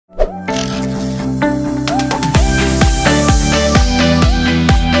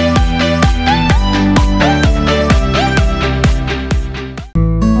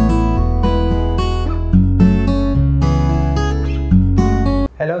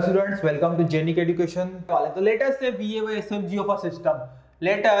Hello students, welcome to Genique education. So let us say we have a SFG of a system.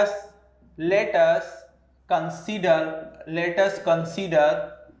 Let us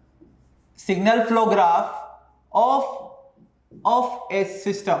consider signal flow graph of a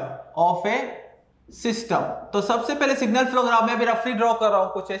system तो सबसे पहले signal flow graph में भी रफली draw कर रहा हूं,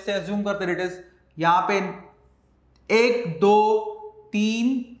 कुछ ऐसे अज्यूम करते हैं। इट इज यहां पे 1 2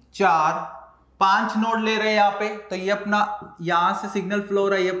 3 4 5 नोड ले रहे हैं यहाँ पे, तो ये अपना यहां से सिग्नल फ्लो हो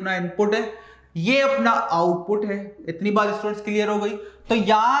रहा है, ये अपना इनपुट है, ये अपना आउटपुट है। इतनी बात स्टूडेंट्स क्लियर हो गई। तो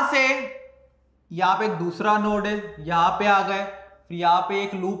यहां से यहाँ पे एक दूसरा नोड है, यहाँ पे आ गए, फिर यहाँ पे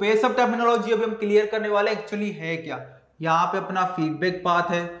एक लूप है। ये सब टर्मिनोलॉजी अभी हम क्लियर करने वाले एक्चुअली है क्या। यहाँ पे अपना फीडबैक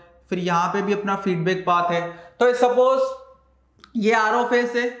पाथ है, फिर यहाँ पे भी अपना फीडबैक पाथ है। तो सपोज ये R ऑफ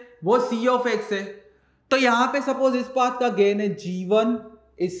S है, वो C ऑफ X है। तो यहाँ पे सपोज इस पाथ का गेन है G1,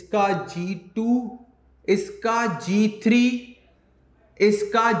 इसका G2, इसका G3,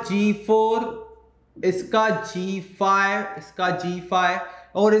 इसका G4, इसका G5, इसका G5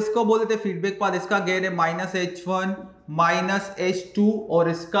 और इसको बोलते थे फीडबैक पाथ। इसका गेन है -H1 -H2 और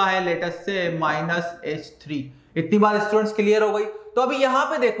इसका है लेटेस्ट से -H3। इतनी बात स्टूडेंट्स क्लियर हो गई। तो अभी यहां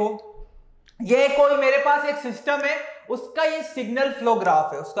पे देखो, ये कोई मेरे पास एक सिस्टम है, उसका ये सिग्नल फ्लो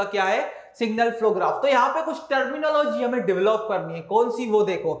ग्राफ है। उसका क्या है? Signal flow graph. तो यहां पे कुछ टर्मिनोलॉजी हमें डेवलप करनी है। कौन सी? वो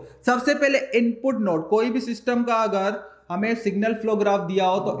देखो, सबसे पहले इनपुट नोड। कोई भी सिस्टम का अगर हमें सिग्नल फ्लो ग्राफ दिया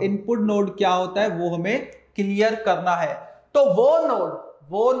हो तो इनपुट नोड क्या होता है वो हमें क्लियर करना है। तो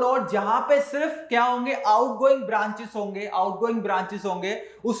वो नोड जहां पे सिर्फ क्या होंगे? आउटगोइंग ब्रांचेस होंगे,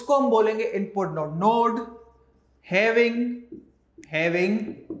 उसको हम बोलेंगे input node. Node having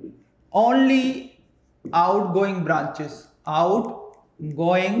only outgoing branches,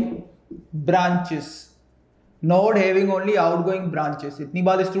 node having only outgoing branches। इतनी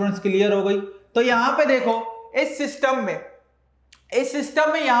बात स्टूडेंट्स क्लियर हो गई। तो यहां पे देखो, इस सिस्टम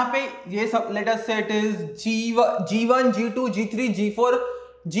में यहां पे ये सब लेट अस से it is G1 G2 G3 G4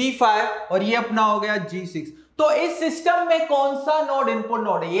 G5 और ये अपना हो गया G6। तो इस सिस्टम में कौन सा नोड इनपुट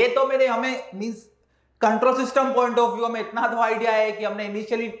नोड है? ये तो हमें means control system point of view हमें इतना तो आइडिया है कि हमने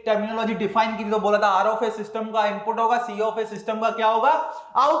इनिशियली टर्मिनोलॉजी डिफाइन की थी, तो बोला था R ऑफ S सिस्टम का इनपुट होगा, C ऑफ S सिस्टम का क्या होगा?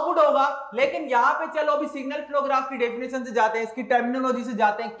 आउटपुट होगा। लेकिन यहां पे चलो अभी सिग्नल फ्लो ग्राफ की डेफिनेशन से जाते हैं, इसकी टर्मिनोलॉजी से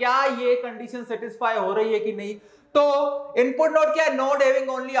जाते हैं, क्या ये कंडीशन सेटिस्फाई हो रही है कि नहीं। तो इनपुट नोड क्या है? Node having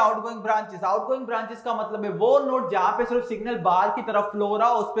only outgoing branches. Outgoing branches का मतलब है वो नोड जहां पे सिर्फ सिग्नल बाहर की तरफ फ्लो हो रहा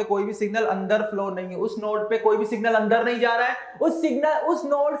है, उस पे कोई भी सिग्नल अंदर फ्लो नहीं है। उस नोड पे कोई भी सिग्नल अंदर नहीं जा रहा है। उस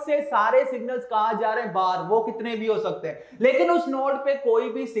नोड से सारे सिग्नल्स कहां जा रहे हैं? बाहर। वो कितने भी हो सकते हैं, लेकिन उस नोड पे कोई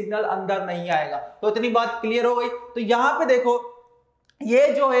भी सिग्नल अंदर नहीं आएगा। तो इतनी बात क्लियर हो गई। तो यहां पे देखो, ये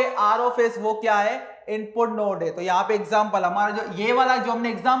जो है R ऑफ S वो क्या है? इनपुट नोड है। तो यहाँ पे एग्जांपल हमारा जो ये वाला जो हमने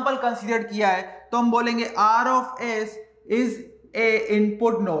एग्जांपल कंसीडर किया है, तो हम बोलेंगे R of S is a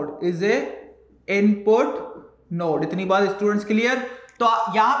input node. इतनी बात स्टूडेंट्स क्लियर। तो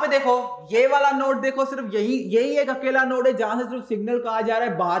यहां पे देखो, ये वाला नोड देखो, सिर्फ यही एक अकेला नोड है जहां से सिर्फ सिग्नल कहा जा रहा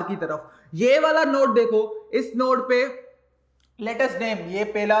है बाहर की तरफ। ये वाला नोड देखो, इस नोड पे लेट अस नेम, ये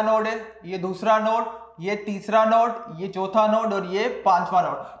पहला नोड है, ये दूसरा नोड, ये तीसरा नोड, ये चौथा नोड और ये पांचवा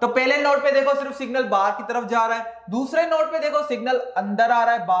नोड। तो पहले नोड पे देखो सिर्फ सिग्नल बाहर की तरफ जा रहा है। दूसरे नोड पे देखो सिग्नल अंदर आ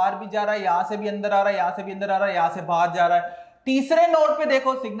रहा है, बाहर भी जा रहा है, यहां से भी अंदर आ रहा है, यहां से भी अंदर आ रहा है, यहां से बाहर जा रहा है। तीसरे नोड पे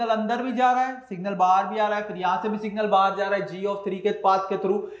देखो सिग्नल अंदर भी जा रहा है, सिग्नल बाहर भी आ रहा है, फिर यहां से भी सिग्नल बाहर जा रहा है G ऑफ 3 के पाथ के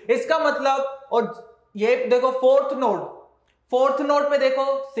थ्रू। इसका मतलब, और ये देखो फोर्थ नोड पे देखो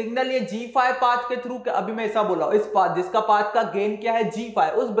सिग्नल ये G5 पाथ के थ्रू, अभी मैं ऐसा बोला, इस पाथ जिसका पाथ का गेन क्या है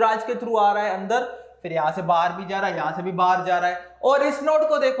G5, उस ब्रांच के थ्रू आ रहा है अंदर, फिर यहां से बाहर भी जा रहा है, यहां से भी बाहर जा रहा है। और इस नोड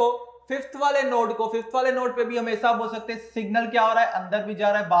को देखो, फिफ्थ वाले नोड पे भी हम ऐसा बोल सकते हैं, सिग्नल क्या हो रहा है? अंदर भी जा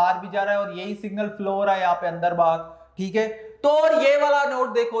रहा है, बाहर भी जा रहा है, और यही सिग्नल फ्लो हो रहा है यहाँ पे अंदर बाहर। ठीक है। तो और ये वाला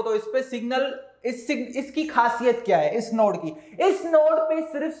नोड देखो, तो इस पे सिग्नल, इसकी खासियत क्या है इस नोड की? इस नोड पे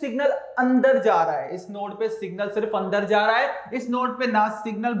सिर्फ सिग्नल अंदर जा रहा है, इस नोड पे सिग्नल सिर्फ अंदर जा रहा है। इस नोड पे ना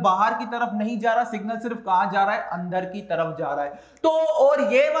सिग्नल बाहर की तरफ नहीं जा रहा, सिग्नल सिर्फ कहां जा रहा है? अंदर की तरफ जा रहा है। तो और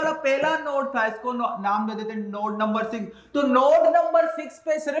ये वाला पहला नोड था, इसको नाम दे देते हैं नोड नंबर 6। तो नोड नंबर 6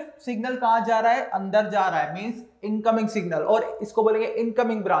 पे सिर्फ सिग्नल कहां जा रहा है? अंदर जा रहा है, मींस इनकमिंग सिग्नल, और इसको बोलेंगे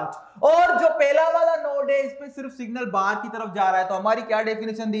इनकमिंग ब्रांच। और जो पहला वाला नोड है, इस पे सिर्फ सिग्नल बाहर की तरफ जा रहा है। तो हमारी क्या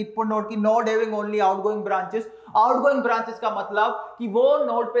डेफिनेशन दी इनपुट नोड की? Node having only outgoing branches. Outgoing branches का मतलब कि वो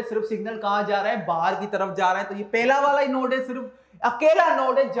नोड पे सिर्फ सिग्नल कहां जा रहा है? बाहर की तरफ जा रहा है। तो ये पहला वाला ही नोड है, सिर्फ अकेला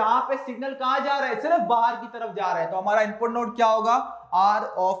नोड है जहां पे सिग्नल कहां जा रहा है? सिर्फ बाहर की तरफ जा रहा है। तो हमारा इनपुट नोड क्या होगा? R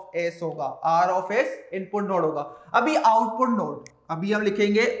ऑफ S होगा। R of S input node होगा। अभी आउटपुट नोड, अभी हम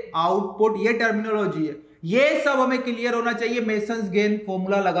लिखेंगे आउटपुट, ये टर्मिनोलॉजी है। ये सब हमें क्लियर होना चाहिए मेसन्स गेन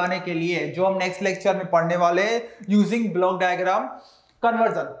फॉर्मूला लगाने के लिए, जो हम नेक्स्ट लेक्चर में पढ़ने वाले हैं यूजिंग ब्लॉक डायग्राम।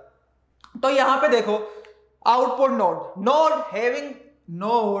 कन्वर्जन। तो यहां पे देखो output node, node having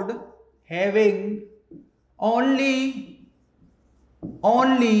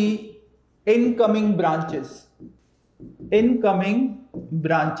only incoming branches.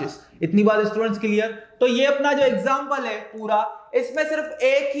 इतनी बात स्टूडेंट्स क्लियर? तो ये अपना जो एग्जांपल है पूरा, इसमें सिर्फ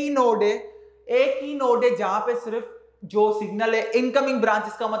एक ही नोड है जहां पे सिर्फ जो सिग्नल है इनकमिंग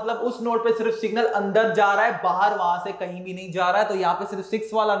ब्रांचेस का मतलब उस नोड पे सिर्फ सिग्नल अंदर जा रहा है, बाहर वहां से कहीं भी नहीं जा रहा है। तो यहाँ पे सिर्फ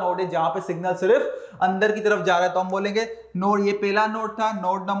 6 वाला नोड है जहां पे सिग्नल सिर्फ अंदर की तरफ जा रहा है। तो हम बोलेंगे नोड, ये पहला नोड था,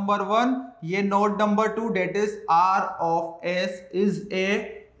 नोड नंबर 1, ये node number 2, date is R of S is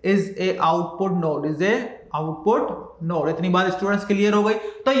a output node. इतनी बात स्टूडेंट्स क्लियर हो गई?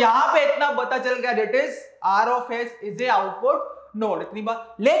 तो यहां पे इतना पता चल गया, date is R of S is a output node. इतनी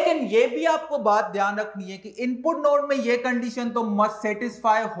बात। लेकिन ये भी आपको बात ध्यान रखनी है कि इनपुट नोड में ये कंडीशन तो मस्ट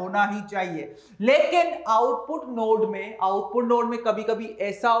सेटिस्फाई होना ही चाहिए, लेकिन आउटपुट नोड में कभी कभी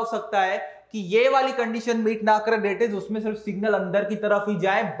ऐसा हो सकता है कि ये वाली कंडीशन मीट ना करे, डेट इज उसमें सिर्फ सिग्नल अंदर की तरफ ही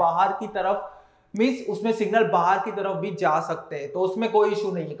जाए, बाहर की तरफ मींस उसमें सिग्नल बाहर की तरफ भी जा सकते हैं, तो उसमें कोई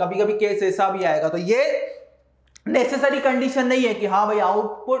इशू नहीं है। कभी कभी केस ऐसा भी आएगा। तो ये नेसेसरी कंडीशन नहीं है कि हाँ भाई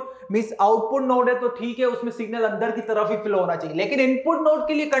आउटपुट नोड है तो ठीक है, उसमें सिग्नल अंदर की तरफ ही फ्लो होना चाहिए। लेकिन इनपुट नोड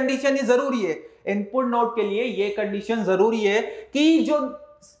के लिए कंडीशन ये जरूरी है, इनपुट नोड के लिए ये कंडीशन जरूरी है कि जो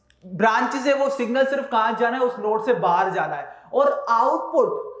ब्रांचेस है वो सिग्नल सिर्फ कहां जाना है, उस नोड से बाहर जाना है। और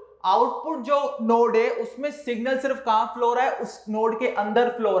आउटपुट जो नोड है उसमें सिग्नल सिर्फ कहां फ्लो हो रहा है, उस नोड के अंदर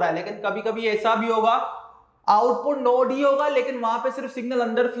फ्लो हो रहा है। लेकिन कभी कभी ऐसा भी होगा, आउटपुट नोड ही होगा लेकिन वहां पे सिर्फ सिग्नल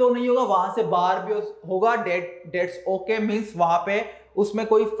अंदर फ्लो नहीं होगा, वहां से बाहर भी होगा, डेट्स ओके, मींस वहां पे उसमें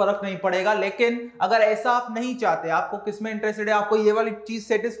कोई फर्क नहीं पड़ेगा। लेकिन अगर ऐसा आप नहीं चाहते, आपको किस में इंटरेस्टेड है, आपको ये वाली चीज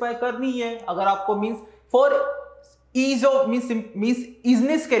सेटिस्फाई करनी है, अगर आपको means for ease of means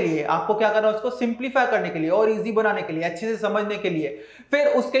isness के लिए आपको क्या करना है, उसको सिंप्लीफाई करने के लिए और इजी बनाने के लिए, अच्छे से समझने के लिए, फिर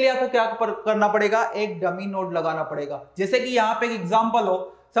उसके लिए आपको क्या करना पड़ेगा, एक डमी नोड लगाना पड़ेगा। जैसे कि यहाँ पे एक एग्जांपल हो,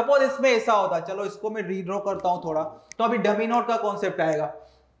 सपोज इसमें ऐसा होता, चलो इसको मैं रीड्रॉ करता हूं थोड़ा, तो अभी डमी नोड का कॉन्सेप्ट आएगा।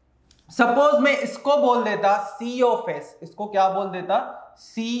 सपोज मैं इसको बोल देता C of S, इसको क्या बोल देता,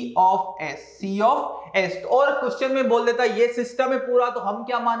 C of S, और क्वेश्चन में बोल देता ये सिस्टम है पूरा, तो हम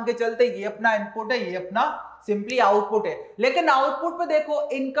क्या मान के चलते, ये अपना इनपुट है, ये अपना सिंपली आउटपुट है। लेकिन आउटपुट पे देखो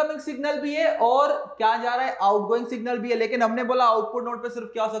इनकमिंग सिग्नल भी है और क्या जा रहा है, आउटगोइंग सिग्नल भी है। लेकिन हमने बोला आउटपुट नोड पे सिर्फ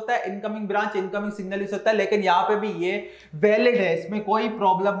क्या हो सकता है, इनकमिंग ब्रांच, इनकमिंग सिग्नल हो सकता है। लेकिन यहाँ पे भी ये वैलिड है, इसमें कोई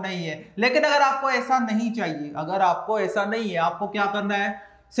प्रॉब्लम नहीं है। लेकिन अगर आपको ऐसा नहीं चाहिए, आपको क्या करना है,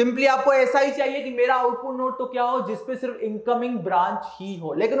 सिंपली आपको ऐसा ही चाहिए कि मेरा आउटपुट नोड तो क्या हो, जिसपे सिर्फ इनकमिंग ब्रांच ही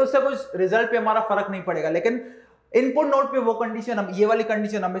हो, लेकिन उससे कुछ रिजल्ट पे हमारा फर्क नहीं पड़ेगा। लेकिन इनपुट नोड पे वो कंडीशन, ये वाली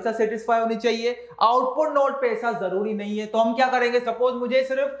कंडीशन हमेशा सेटिस्फाई होनी चाहिए, आउटपुट नोड पे ऐसा जरूरी नहीं है। तो हम क्या करेंगे, सपोज मुझे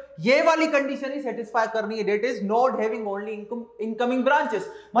सिर्फ ये वाली कंडीशन ही सेटिस्फाई करनी है, date is node having only incoming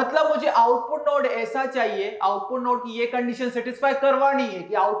branches. मतलब मुझे आउटपुट नोड ऐसा चाहिए, आउटपुट नोड की ये कंडीशन सेटिस्फाई करवानी है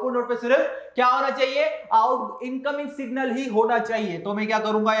कि आउटपुट नोड पे सिर्फ क्या होना चाहिए, इनकमिंग सिग्नल ही होना चाहिए। तो मैं क्या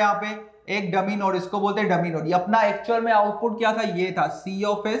करूंगा, यहाँ पे एक डमी नोड, इसको बोलते हैं डमी नोड। ये अपना एक्चुअल में आउटपुट क्या था, ये था C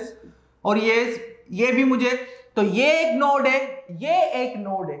of S, और ये भी मुझे, तो ये एक नोड है, ये एक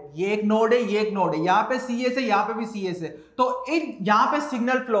नोड है, यहाँ पे CS है, यहाँ पे भी CS है। तो यहाँ पे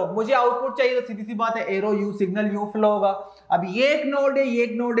सिग्नल फ्लो, मुझे आउटपुट चाहिए, तो सीधी सी बात है arrow you, signal you flow होगा। अब ये एक नोड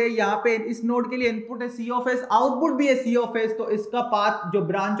है, यहाँ पे इस नोड के लिए इनपुट है C of S, आउटपुट भी है C of S, तो इसका पाथ जो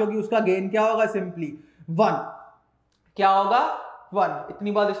ब्रांच होगी उसका गेन क्या होगा, सिंपली 1। क्या होगा, 1।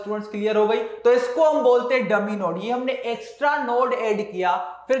 इतनी बात स्टूडेंट्स क्लियर हो गई? तो इसको हम बोलते हैं डमी नोड। ये हमने एक्स्ट्रा नोड ऐड किया,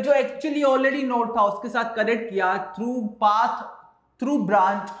 फिर जो एक्चुअली ऑलरेडी नोड था उसके साथ कनेक्ट किया थ्रू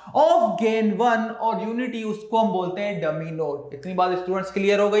ब्रांच ऑफ गेन 1 और यूनिटी, उसको हम बोलते हैं डमी नोड। इतनी बात स्टूडेंट्स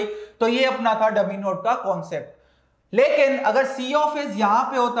क्लियर हो गई? तो ये अपना था डमी नोड का कॉन्सेप्ट। लेकिन अगर C of S यहां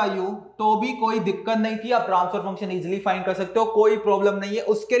पे होता यू, तो भी कोई दिक्कत नहीं थी, आप ट्रांसफर फंक्शन इजीली फाइंड कर सकते हो, कोई प्रॉब्लम नहीं है।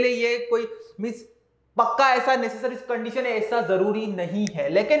 उसके लिए ये कोई मींस पक्का ऐसा नेसेसरी कंडीशन है, ऐसा जरूरी नहीं है।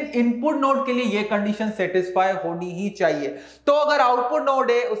 लेकिन इनपुट नोड के लिए ये कंडीशन सेटिस्फाई होनी ही चाहिए। तो अगर आउटपुट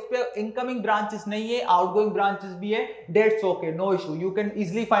नोड है, उस पे इनकमिंग ब्रांचेस नहीं है, आउटगोइंग ब्रांचेस भी है, dates okay, no issue, you can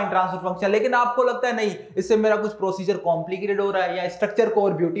easily find transfer function. लेकिन आपको लगता है नहीं, इससे मेरा कुछ प्रोसीजर कॉम्प्लिकेटेड हो रहा है, या स्ट्रक्चर को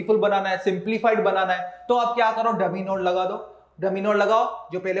और ब्यूटीफुल बनाना है, सिंप्लीफाइड बनाना है, तो आप क्या करो, डमी नोड लगा दो। डमी नोड लगाओ,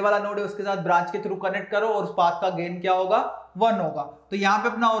 जो पहले वाला नोड है उसके साथ ब्रांच के थ्रू कनेक्ट करो, और उस पाथ का गेन क्या होगा, 1 होगा। तो यहाँ पे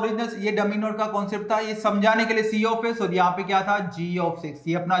अपना ओरिजिनल ये डमी नोड का कॉन्सेप्ट था, ये समझाने के लिए C of S, और यहाँ पे क्या था, G of 6,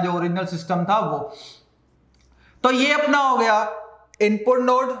 ये अपना जो ओरिजिनल सिस्टम था वो। तो ये अपना हो गया इनपुट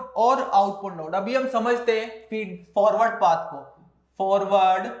नोड और आउटपुट नोड। अभी हम समझते हैं फीड फॉरवर्ड पाथ को,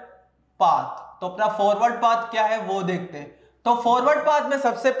 फॉरवर्ड पाथ। तो अपना फॉरवर्ड पाथ क्या है वो देखते हैं। तो फॉरवर्ड पाथ में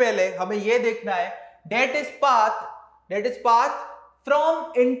सबसे पहले हमें ये देखना है, date is path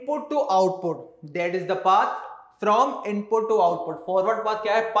from input two output, that is the path from input two output. Forward path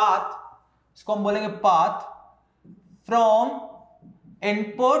क्या है? पाथ, इसको हम बोलेंगे path from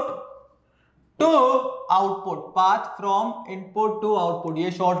input two output, path from input two output,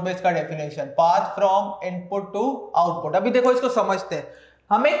 ये शॉर्ट में इसका definition, path from input two output. अभी देखो इसको समझते हैं,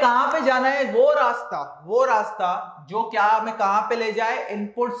 हमें कहां पे जाना है? वो रास्ता जो क्या हमें कहां पे ले जाए?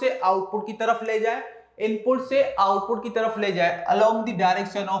 इनपुट से आउटपुट की तरफ ले जाए, इनपुट से आउटपुट की तरफ ले जाए, along the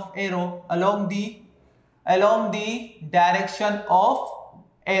direction of arrow, along the direction of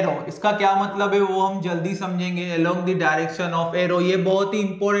arrow. इसका क्या मतलब है वो हम जल्दी समझेंगे। Along the direction of arrow, ये बहुत ही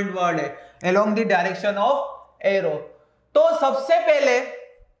इंपॉर्टेंट वर्ड है, along the direction of arrow. तो सबसे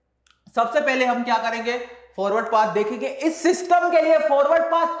पहले हम क्या करेंगे? फॉरवर्ड पाथ देखेंगे। इस सिस्टम के लिए फॉरवर्ड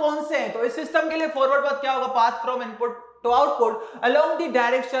पाथ कौन से हैं? तो इस सिस्टम के लिए फॉरवर्ड पाथ क्या होगा? Path from input two output along the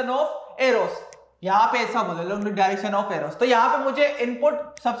direction of arrows. यहां पे ऐसा बोलो, along the direction of arrows. तो यहां पे मुझे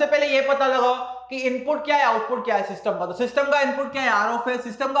इनपुट, सबसे पहले ये पता लगाओ कि इनपुट क्या है, आउटपुट क्या है सिस्टम का। तो सिस्टम का इनपुट क्या है? आर ऑफ एस,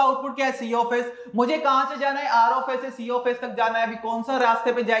 सिस्टम का आउटपुट क्या है? सी ऑफ एस। मुझे कहां से जाना है? आर ऑफ एस से सी ऑफ एस तक जाना है। अभी कौन सा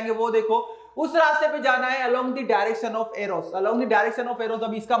रास्ते पे जाएंगे वो देखो, उस रास्ते पे जाना है along the direction of arrows, along the direction of arrows.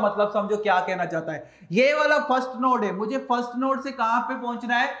 अभी इसका मतलब समझो क्या कहना चाहता है। ये वाला फर्स्ट नोड है, मुझे फर्स्ट नोड से कहां पे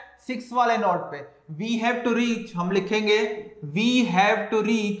पहुंचना है? 6 वाले नोड पे। वी हैव टू रीच, हम लिखेंगे we have to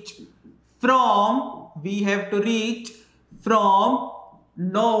reach from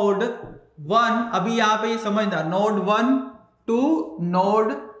node 1। अभी यहां पे ये समझना, नोड 1 टू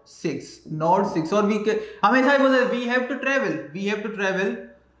नोड 6। और हमेशा ही बोलते वी हैव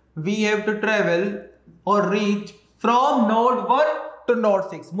टू ट्रेवल और reach from node 1 to node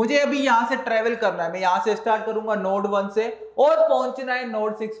 6। मुझे अभी यहां से ट्रेवल करना है, मैं यहां से स्टार्ट करूंगा नोड 1 से और पहुंचना है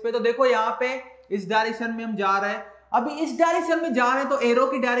नोड 6 पे। तो देखो यहां पे इस डायरेक्शन में हम जा रहे हैं। अभी इस डायरेक्शन में जा रहे हैं तो एरो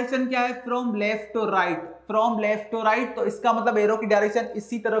की डायरेक्शन क्या है? From left to right. तो इसका मतलब एरो की डायरेक्शन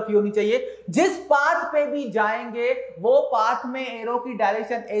इसी तरफ ही होनी चाहिए। जिस पाथ पे भी जाएंगे वो पाथ में एरो की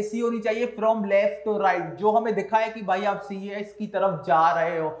डायरेक्शन ऐसी होनी चाहिए, फ्रॉम लेफ्ट टू राइट, जो हमें दिखाए कि भाई आप सीएस की तरफ जा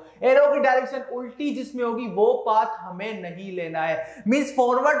रहे हो। एरो की डायरेक्शन उल्टी जिसमें होगी वो पाथ हमें नहीं लेना है। मींस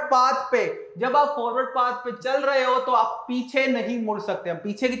फॉरवर्ड पाथ पे, जब आप फॉरवर्ड पाथ पे चल रहे हो तो आप पीछे नहीं मुड़ सकते, हम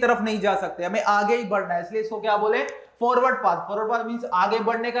पीछे की तरफ नहीं जा सकते, हमें आगे ही बढ़ना है। इसलिए इसको क्या बोले? फॉरवर्ड पाथ मींस आगे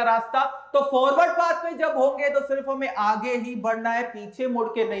बढ़ने का रास्ता। तो फॉरवर्ड पाथ पे जब होंगे तो सिर्फ हमें आगे ही बढ़ना है, पीछे मुड़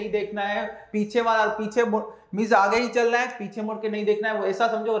के नहीं देखना है। पीछे मींस आगे ही चलना है, पीछे मुड़ के नहीं देखना है। वो ऐसा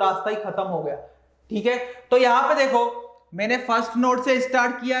समझो रास्ता ही खत्म हो गया, ठीक है। तो यहां पे देखो मैंने फर्स्ट नोड से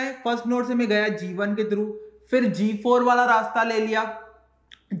स्टार्ट किया है, फर्स्ट नोड से मैं गया G1 के थ्रू, फिर G4 वाला रास्ता ले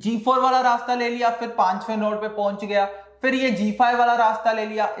लिया, फिर 5वें नोड पे पहुंच गया, फिर ये G5 वाला रास्ता ले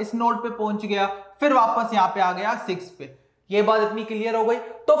लिया, इस नोड पे पहुंच गया, फिर वापस यहां पे आ गया 6 पे। ये बात इतनी क्लियर हो गई।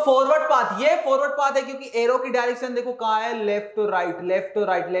 तो फॉरवर्ड पाथ, ये फॉरवर्ड पाथ है क्योंकि एरो की डायरेक्शन देखो कहां है? Left to right.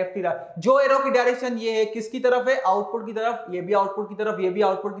 जो एरो की डायरेक्शन ये है किसकी तरफ है? आउटपुट की तरफ। ये भी आउटपुट की तरफ, ये भी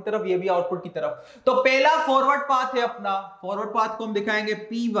आउटपुट की तरफ, ये भी आउटपुट की तरफ। तो पहला फॉरवर्ड पाथ है अपना, फॉरवर्ड पाथ को हम दिखाएंगे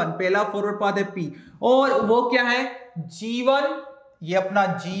P1, पहला फॉरवर्ड पाथ है P, और वो क्या है? G1, ये अपना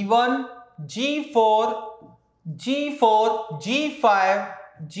G1, G4, G5,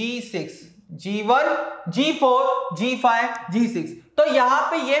 G6, G1, G4, G5, G6। तो यहां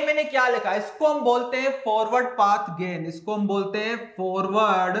पे ये मैंने क्या लिखा है? इसको हम बोलते हैं फॉरवर्ड पाथ गेन, इसको हम बोलेंगे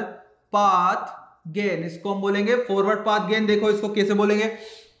फॉरवर्ड पाथ गेन। देखो इसको कैसे बोलेंगे?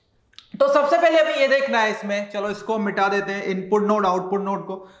 तो सबसे पहले हमें ये देखना है इसमें, चलो इसको मिटा देते हैं, इनपुट नोड आउटपुट नोड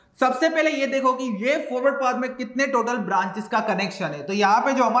को। सबसे पहले ये देखो कि ये फॉरवर्ड पाथ में कितने टोटल ब्रांचेस का कनेक्शन है। तो यहाँ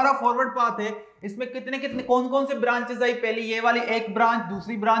पे जो हमारा फॉरवर्ड पाथ है इसमें कितने कौन से ब्रांचेस आई? पहली ये वाली एक ब्रांच,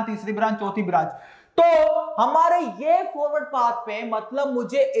 दूसरी ब्रांच, तीसरी ब्रांच, चौथी ब्रांच। तो हमारे ये फॉरवर्ड पाथ पे मतलब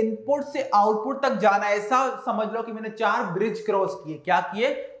मुझे इनपुट से आउटपुट तक जाना है। ऐसा समझ लो कि मैंने 4 ब्रिज क्रॉस किए। क्या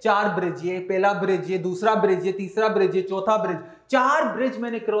किए? 4 ब्रिज। ये पहला ब्रिज, ये दूसरा ब्रिज, ये तीसरा ब्रिज, ये चौथा ब्रिज। 4 ब्रिज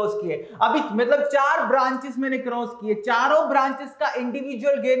मैंने क्रॉस किए। अभी मतलब 4 ब्रांचेस मैंने क्रॉस किए। चारों ब्रांचेस का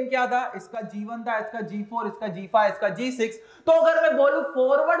इंडिविजुअल गेन क्या था? इसका G1 था, इसका G4, इसका G5, इसका G6। तो अगर मैं बोलूं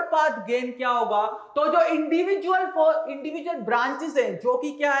फॉरवर्ड पाथ गेन क्या होगा, तो जो इंडिविजुअल ब्रांचेस हैं जो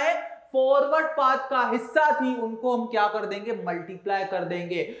कि क्या है? फॉरवर्ड पाथ का हिस्सा थी, उनको हम क्या कर देंगे? मल्टीप्लाई कर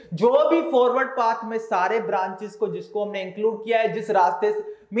देंगे। जो भी फॉरवर्ड पाथ में सारे ब्रांचेस को जिसको हमने इंक्लूड किया है, जिस रास्ते से,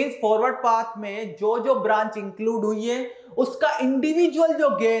 मींस फॉरवर्ड पाथ में जो ब्रांच इंक्लूड हुई है उसका इंडिविजुअल जो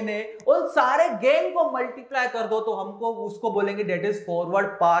गेन है, उन सारे गेन को मल्टीप्लाई कर दो तो हमको उसको बोलेंगे date is forward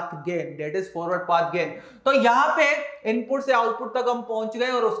path gain. तो यहां पे इनपुट से आउटपुट तक हम पहुंच गए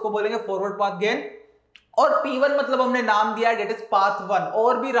और उसको बोलेंगे फॉरवर्ड पाथ गेन। और P1 मतलब हमने नाम दिया है डेट इज पाथ 1।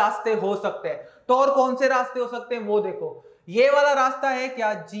 और भी रास्ते हो सकते हैं, तो और कौन से रास्ते हो सकते हैं वो देखो। ये वाला रास्ता है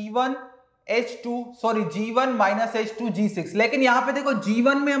क्या? G1 G1 minus H2 G6। लेकिन यहाँ पे देखो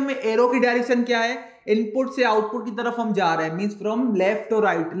G1 में हमें एरो की डायरेक्शन क्या है, इनपुट से आउटपुट की तरफ हम जा रहे हैं, means from left to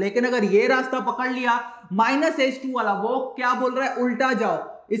right. लेकिन अगर ये रास्ता पकड़ लिया माइनस H2 वाला, वो क्या बोल रहा है, उल्टा जाओ,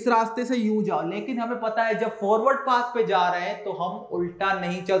 इस रास्ते से यू जाओ। लेकिन हमें पता है जब फॉरवर्ड पाथ पे जा रहे हैं तो हम उल्टा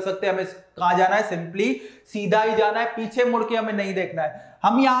नहीं चल सकते, हमें कहां जाना है, सिंपली सीधा ही जाना है, पीछे मुड़ के हमें नहीं देखना है।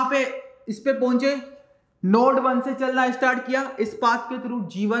 हम यहाँ पे इस पे पहुंचे, नोड 1 से चलना स्टार्ट किया इस पाथ के थ्रू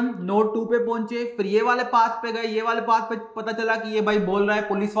G1, नोड 2 पे पहुंचे, फिर ये वाले पाथ पे गए, ये वाले पाथ पे पता चला कि ये भाई बोल रहा है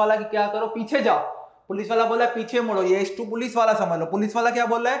पुलिस वाला कि क्या करो, पीछे जाओ। पुलिस वाला बोला है पीछे मुड़ो, ये H2 पुलिस वाला समझ लो, पुलिस वाला क्या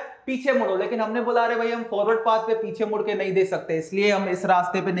बोल रहा है, पीछे मुड़ो। लेकिन हमने बोला अरे भाई हम फॉरवर्ड पाथ पे पीछे मुड़ के नहीं दे सकते, इसलिए हम इस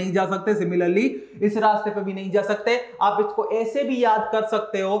रास्ते पे नहीं जा सकते, सिमिलरली इस रास्ते पे भी नहीं जा सकते। आप इसको ऐसे भी याद कर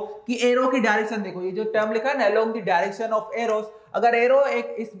सकते हो कि एरो की डायरेक्शन देखो, ये जो टर्म लिखा है ना, along the direction of arrows, अगर एरो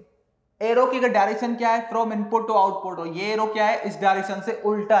एक इस एरो की डायरेक्शन क्या है, फ्रॉम इनपुट टू आउटपुट, और ये एरो क्या है, इस डायरेक्शन से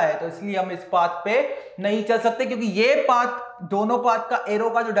उल्टा है, तो इसलिए हम इस पाथ पे नहीं चल सकते, क्योंकि ये पाथ, दोनों पाथ का एरो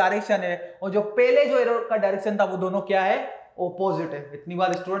का जो डायरेक्शन है और जो पहले जो एरो का डायरेक्शन था वो दोनों क्या है, ऑपोजिट है। इतनी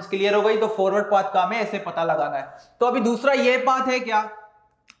बात स्टूडेंट्स क्लियर हो गई। तो फॉरवर्ड पाथ का हमें ऐसे पता लगाना है। तो अभी दूसरा ये पाथ है क्या,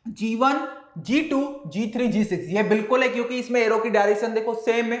 G1 G2 G3 G6, ये बिल्कुल है क्योंकि इसमें एरो की डायरेक्शन देखो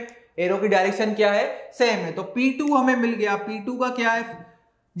सेम है, एरो की डायरेक्शन क्या है, सेम है। तो P2 हमें मिल गया, P2 का क्या है,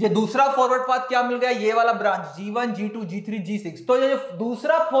 ये दूसरा फॉरवर्ड पाथ क्या मिल गया, ये वाला branch G1 G2 G3 G6। तो ये जो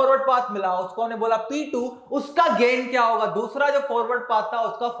दूसरा फॉरवर्ड पाथ मिला उसको हमने बोला P2, उसका गेन क्या होगा, दूसरा जो फॉरवर्ड पाथ था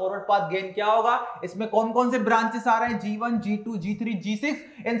उसका फॉरवर्ड पाथ गेन क्या होगा। इसमें कौन कौन से ब्रांचेस आ रहे हैं, G1 G2 G3 G6,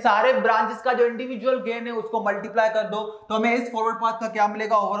 इन सारे ब्रांचेस का जो इंडिविजुअल गेन है उसको मल्टीप्लाई कर दो, तो हमें इस फॉरवर्ड पाथ का क्या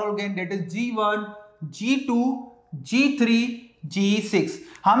मिलेगा, overall gain, that is G1 G2 G3 G6।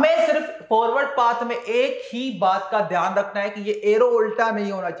 हमें सिर्फ फॉरवर्ड पाथ में एक ही बात का ध्यान रखना है कि ये एरो उल्टा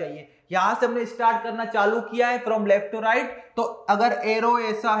नहीं होना चाहिए। यहां से हमने स्टार्ट करना चालू किया है फ्रॉम लेफ्ट टू राइट, तो अगर एरो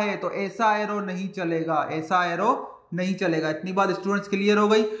ऐसा है तो ऐसा एरो नहीं चलेगा, ऐसा एरो नहीं चलेगा। इतनी बात स्टूडेंट्स क्लियर हो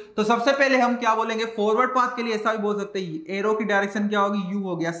गई। तो सबसे पहले हम क्या बोलेंगे, फॉरवर्ड पाथ के लिए ऐसा भी बोल सकते हैं, एरो की डायरेक्शन क्या होगी, यू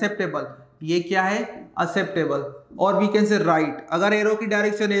हो गया, एक्सेप्टेबल, ये क्या है, एक्सेप्टेबल, और वी कैन से राइट। अगर एरो की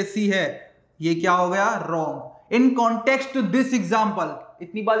डायरेक्शन ऐसी है, ये क्या हो गया, wrong. In context to this example,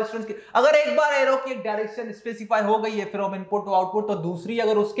 इतनी बात स्टूडेंट्स की, अगर एक बार एरो की एक डायरेक्शन स्पेसिफाई हो गई है फ्रॉम इनपुट टू आउटपुट, तो दूसरी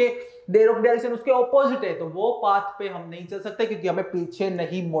अगर उसके एरो की डायरेक्शन उसके ऑपोजिट है तो वो पाथ पे हम नहीं चल सकते, क्योंकि हमें पीछे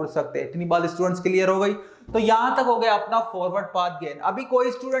नहीं मुड़ सकते। इतनी बात स्टूडेंट्स क्लियर हो गई। तो यहां तक हो गया अपना फॉरवर्ड पाथ गेन। अभी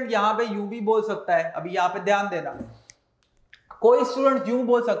कोई स्टूडेंट यहां पे यू भी बोल सकता है, अभी यहां पे ध्यान देना, कोई स्टूडेंट यूं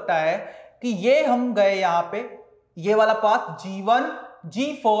बोल सकता है कि ये हम गए यहां पे, ये वाला पाथ G1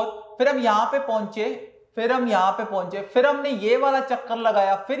 G4, फिर हम यहां पे पहुंचे, फिर हम यहां पे पहुंचे, फिर हमने ये वाला चक्कर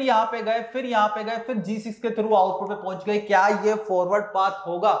लगाया, फिर यहां पे गए, फिर यहां पे गए, फिर G6 के थ्रू आउटपुट पे पहुंच गए। क्या ये फॉरवर्ड पाथ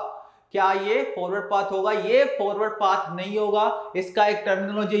होगा, क्या ये फॉरवर्ड पाथ होगा, ये फॉरवर्ड पाथ नहीं होगा। इसका एक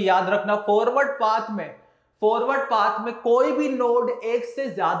टर्मिनोलॉजी याद रखना, फॉरवर्ड पाथ में कोई भी नोड एक से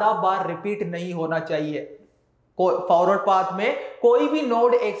ज्यादा बार रिपीट नहीं होना चाहिए। फॉरवर्ड पाथ में कोई भी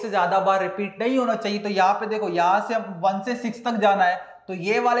नोड एक से ज्यादा बार रिपीट नहीं होना चाहिए। तो यहां पे देखो, यहां से हम 1 से 6 तक जाना है, तो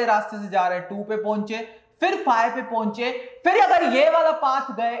ये वाले रास्ते से जा रहे हैं, 2 पे पहुंचे, फिर 5 पे पहुंचे, फिर अगर ये वाला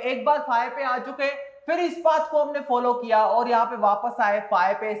पाथ गए, एक बार 5 पे आ चुके, फिर इस पाथ को हमने फॉलो किया और यहाँ पे वापस आए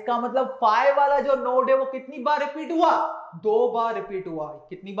 5 पे, इसका मतलब 5 वाला जो नोड है वो कितनी बार रिपीट हुआ, 2 बार रिपीट हुआ।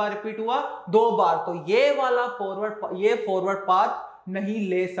 कितनी बार रिपीट हुआ, 2 बार। तो ये वाला फॉरवर्ड पाथ नहीं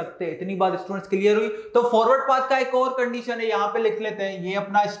ले सकते। इतनी बात स्टूडेंट्स क्लियर हुई। तो फॉरवर्ड पाथ का एक और कंडीशन है, यहां पे लिख लेते हैं, ये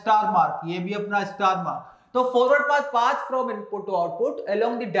अपना स्टार मार्क, ये भी अपना स्टार मार्क। तो forward path from input two output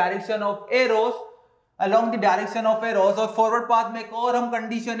along the direction of arrows, और फॉरवर्ड पाथ में एक और हम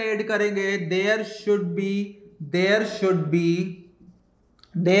कंडीशन ऐड करेंगे, there should be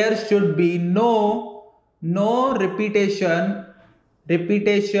no repetition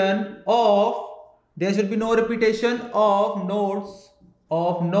of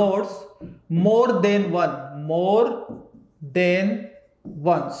nodes more than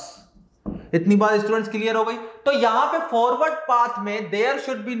once। इतनी बात स्टूडेंट्स क्लियर हो गई। तो यहां पे फॉरवर्ड पाथ में there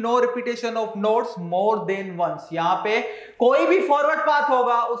should be no repetition of nodes more than once. यहां पे कोई भी फॉरवर्ड पाथ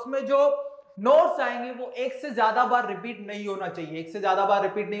होगा उसमें जो नोड्स आएंगे वो एक से ज्यादा बार रिपीट नहीं होना चाहिए,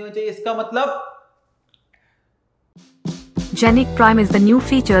 इसका मतलब Genique Prime is the new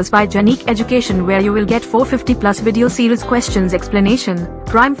features by Genique Education, where you will get 450 plus video series questions explanation,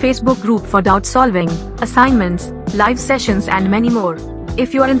 Prime Facebook group for doubt solving, assignments, live sessions and many more.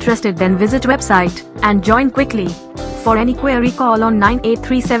 If you are interested, then visit website and join quickly. For any query, call on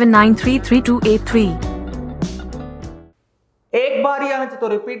 9837933283. एक बार ही आना चाहिए, तो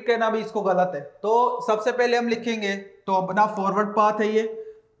repeat करना भी इसको गलत है। तो सबसे पहले हम लिखेंगे, तो अपना फॉरवर्ड पाथ है ये,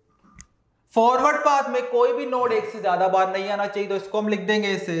 फॉरवर्ड पाथ में कोई भी नोड एक से ज्यादा बार नहीं आना चाहिए, तो इसको हम लिख देंगे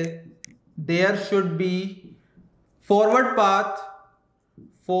ऐसे, there should be forward path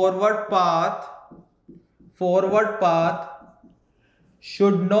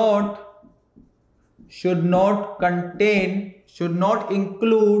should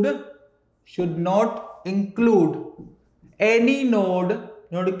not include any node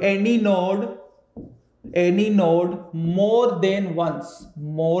more than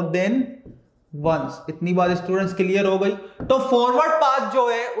once। इतनी बात स्टूडेंट्स क्लियर हो गई। तो फॉरवर्ड पाथ जो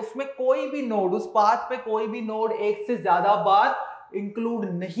है उसमें कोई भी नोड, उस पाथ पे कोई भी नोड एक से ज्यादा बार इंक्लूड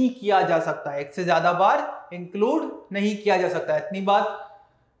नहीं किया जा सकता है, इतनी बात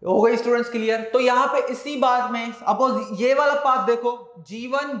हो गई स्टूडेंट्स क्लियर। तो यहां पे इसी बात में अपोज ये वाला पाथ देखो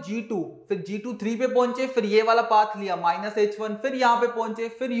G1 G2 फिर G2 3 पे पहुंचे, फिर ये वाला पाथ लिया -H1, फिर यहां पे पहुंचे,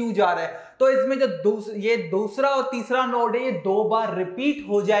 फिर U जा रहा है। तो इसमें जो ये दूसरा और तीसरा नोड है ये 2 बार रिपीट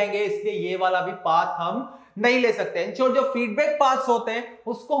हो जाएंगे, इसलिए ये वाला भी पाथ हम नहीं ले सकते। जो फीडबैक पाथ्स होते हैं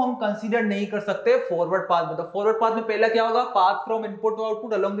उसको हम कंसीडर नहीं कर सकते फॉरवर्ड पाथ में। तो फॉरवर्ड पाथ में पहला क्या होगा, path from input two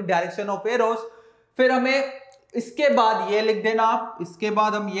output along the direction of arrows. फिर हमें इसके बाद ये लिख देना आप, इसके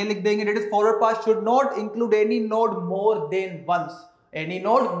बाद हम ये लिख देंगे that is forward path should not include any node more than once,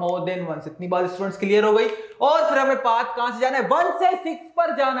 इतनी बात स्टूडेंट्स क्लियर हो गई। और फिर हमें पाथ कहां से जाना है, 1 से 6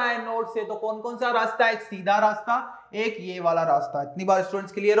 पर जाना है नोड से। तो कौन कौन सा रास्ता है, एक सीधा रास्ता, एक ये वाला रास्ता। इतनी बात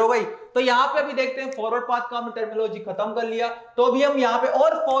स्टूडेंट्स क्लियर हो गई। तो यहां पे अभी देखते हैं फॉरवर्ड पाथ का हमने टर्मिनोलॉजी खत्म कर लिया। तो अभी हम यहां पे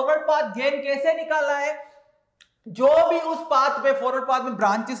और फॉरवर्ड पाथ गेन कैसे निकालना है, जो भी उस पाथ पे फॉरवर्ड पाथ में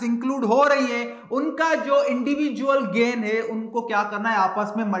ब्रांचेस इंक्लूड हो रही है उनका जो इंडिविजुअल गेन है उनको क्या करना है,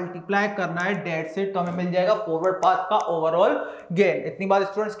 आपस में मल्टीप्लाई करना है, डेट से। तो हमें मिल जाएगा फॉरवर्ड पाथ का ओवरऑल गेन। इतनी बात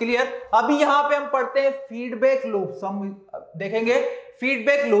स्टूडेंट्स क्लियर। अभी यहां पे हम पढ़ते हैं फीडबैक लूप्स, हम देखेंगे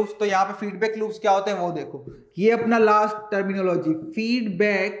फीडबैक लूप्स। तो यहां पे फीडबैक लूप्स क्या होते हैं वो देखो, ये अपना लास्ट टर्मिनोलॉजी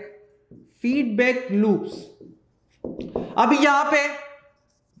फीडबैक लूप्स। अभी यहां पे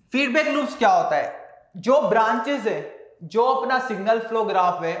फीडबैक लूप्स क्या होता है, जो ब्रांचेस है, जो अपना सिग्नल फ्लो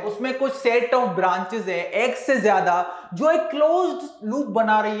ग्राफ है उसमें कुछ सेट ऑफ ब्रांचेस है एक से ज्यादा, जो एक क्लोज्ड लूप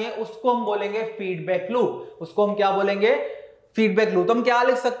बना रही है उसको हम बोलेंगे फीडबैक लूप। उसको हम क्या बोलेंगे, फीडबैक लूप। तो हम क्या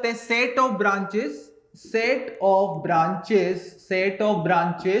लिख सकते हैं, set of branches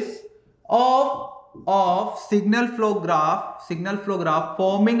of signal flow graph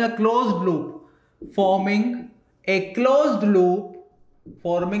forming a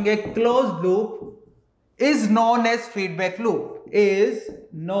closed loop is known as feedback loop,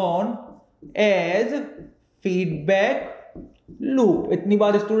 इतनी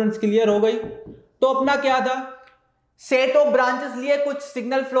बार स्टूडेंट्स क्लियर हो गई। तो अपना क्या था, सेट ऑफ ब्रांचेस लिए कुछ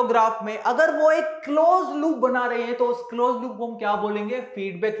सिग्नल फ्लो ग्राफ में, अगर वो एक क्लोज लूप बना रहे हैं तो उस क्लोज लूप को हम क्या बोलेंगे,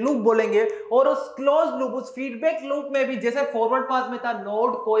 फीडबैक लूप बोलेंगे। और उस क्लोज लूप, उस फीडबैक लूप में भी जैसे फॉरवर्ड पाथ में था,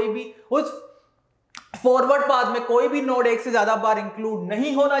 नोड कोई भी उस फॉरवर्ड पाथ में कोई भी नोड एक से ज्यादा बार इंक्लूड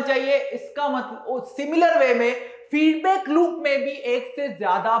नहीं होना चाहिए। इसका मतलब सिमिलर वे में फीडबैक लूप में भी एक से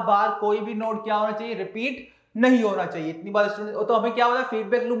ज्यादा बार कोई भी नोड क्या होना चाहिए, रिपीट नहीं होना चाहिए। इतनी बार स्टूडेंट। तो हमें क्या होता है,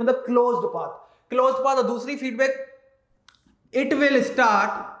 फीडबैक लूप मतलब क्लोज्ड पाथ। और दूसरी feedback, it will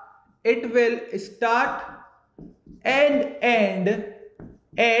start and and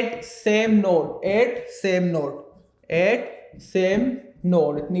eight same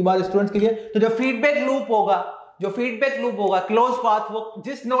node, इतनी बार स्टूडेंट्स के लिए। तो जो फीडबैक लूप होगा क्लोज पाथ, वो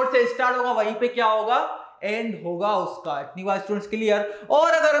जिस नोड से स्टार्ट होगा वहीं पे क्या होगा, एंड होगा उसका। इतनी बार स्टूडेंट्स क्लियर।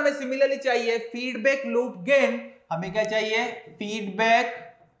 और अगर हमें सिमिलरली चाहिए फीडबैक लूप गेन, हमें क्या चाहिए, फीडबैक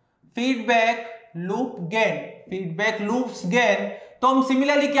लूप्स गेन। तो हम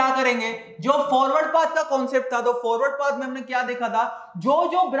सिमिलरली क्या करेंगे, जो फॉरवर्ड पाथ का कॉन्सेप्ट था, तो फॉरवर्ड पाथ में हमने क्या देखा था,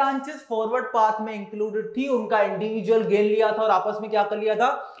 जो ब्रांचेस फॉरवर्ड पाथ में इंक्लूडेड थी उनका इंडिविजुअल गेन लिया था और आपस में क्या कर लिया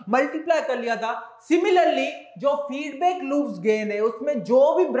था, मल्टीप्लाई कर लिया था। सिमिलरली जो फीडबैक लूप्स गेन है उसमें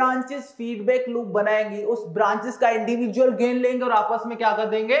जो भी ब्रांचेस फीडबैक लूप बनाएंगी उस ब्रांचेस का इंडिविजुअल गेन लेंगे और आपस में क्या कर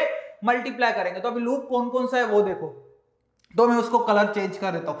देंगे, मल्टीप्लाई करेंगे। तो अभी लूप कौन कौन सा है वो देखो, तो मैं उसको कलर चेंज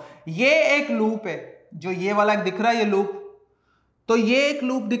कर देता हूं। ये एक लूप है, जो ये वाला दिख रहा है, ये लूप, तो ये एक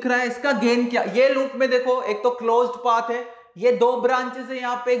लूप दिख रहा है, इसका गेन क्या, ये लूप में देखो एक तो क्लोज्ड पाथ है, ये 2 ब्रांचेस है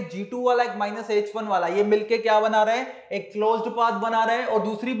यहाँ पे, एक G2 वाला एक -H1 वाला, ये मिलके क्या बना रहे हैं, एक क्लोज्ड पाथ बना रहे हैं। और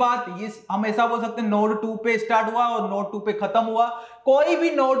दूसरी बात, ये हम ऐसा बोल सकते हैं नोड 2 पे स्टार्ट हुआ और नोड 2 पे खत्म हुआ, कोई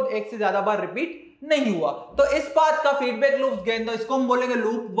भी नोड एक से ज्यादा बार रिपीट नहीं हुआ। तो इस पाथ का फीडबैक लूप गेन, तो इसको हम बोलेंगे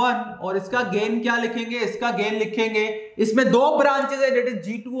लूप 1। और इसका गेन क्या लिखेंगे, इसका गेन लिखेंगे, इसमें 2 ब्रांचेस है दैट इज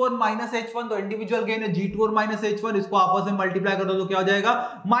G2 और -H1, तो इंडिविजुअल गेन है G2 और -H1, इसको आपस में मल्टीप्लाई कर दो तो क्या हो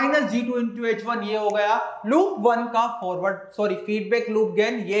जाएगा, -G2 into H1। ये हो गया लूप 1 का फीडबैक लूप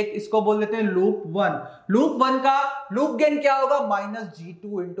गेन, ये इसको बोल देते हैं लूप 1। लूप 1 का लूप गेन क्या होगा,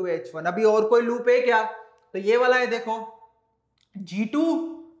 -G2 into H1। अभी और कोई लूप है क्या, तो ये वाला है देखो, G2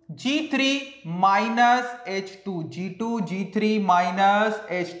 G3 minus H2, G2 G3 minus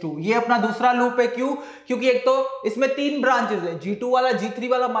H2, ये अपना दूसरा लूप है। क्यों? क्योंकि एक तो इसमें 3 ब्रांचेस है, G2 वाला, G3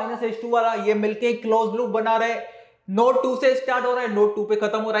 वाला, माइनस H2 वाला, ये मिलके एक क्लोज लूप बना रहे। नोड 2 से स्टार्ट हो रहा है, नोड 2 पे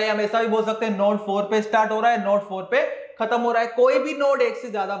खत्म हो रहा है, हम ऐसा भी बोल सकते हैं नोड 4 पे स्टार्ट हो रहा है, नोड 4 पे खत्म हो रहा है। कोई भी नोड एक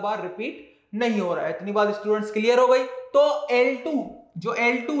से ज्यादा बार रिपीट नहीं हो रहा है। इतनी बात स्टूडेंट्स क्लियर हो गई। तो L2, जो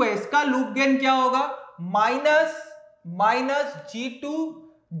L2 है, इसका लूप गेन क्या होगा? Minus G2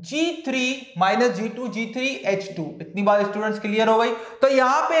 G3 minus G2 G3 H2। इतनी बात स्टूडेंट्स क्लियर हो गई। तो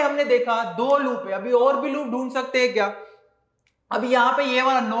यहां पे हमने देखा 2 लूप है, अभी और भी लूप ढूंढ सकते हैं क्या? अभी यहां पे ये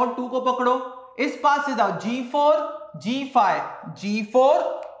वाला नोड 2 को पकड़ो, इस पास से जाओ G4 G4,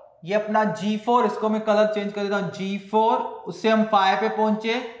 ये अपना G4, इसको मैं कलर चेंज कर देता हूं, G4, उससे हम 5 पे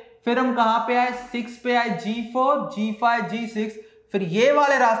पहुंचे, फिर हम कहां पे आए? 6 पे आए, G4 G5 G6, फिर ये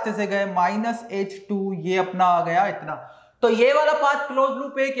वाले रास्ते से गए माइनस H2, ये अपना आ गया इतना। तो ये वाला पाथ क्लोज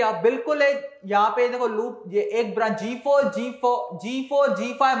लूप है क्या? बिल्कुल है। यहाँ पे देखो लूप, ये एक branch G4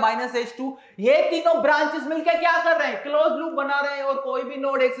 G5 minus H2, ये तीनों ब्रांचेस मिलकर क्या कर रहे हैं? क्लोज लूप बना रहे हैं, और कोई भी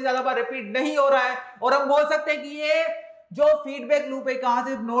नोड एक से ज्यादा बार रिपीट नहीं हो रहा है। और हम बोल सकते हैं कि ये जो फीडबैक लूप है, कहां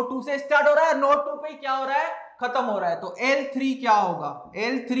से? नोड 2 से स्टार्ट हो रहा है, नोड 2 पे क्या हो रहा है? खत्म हो रहा है। तो L3 क्या होगा?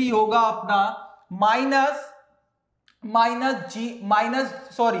 L3 होगा अपना माइनस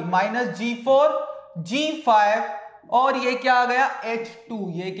G4 G5, और ये क्या आ गया? H2,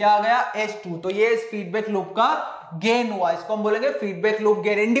 ये क्या आ गया? H2। तो ये इस फीडबैक लूप का गेन हुआ, इसको हम बोलेंगे फीडबैक लूप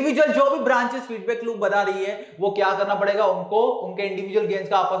गेन। इंडिविजुअल जो भी ब्रांचेस फीडबैक लूप बना रही है, वो क्या करना पड़ेगा? उनको उनके इंडिविजुअल गेन्स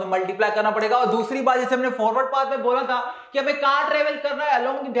का आपस में मल्टीप्लाई करना पड़ेगा। और दूसरी बात, जैसे हमने फॉरवर्ड पाथ में बोला था कि हमें कहां ट्रेवल करना है?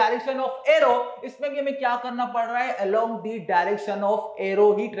 Along the direction of arrow. इसमें भी हमें क्या करना पड़ रहा है? Along the direction of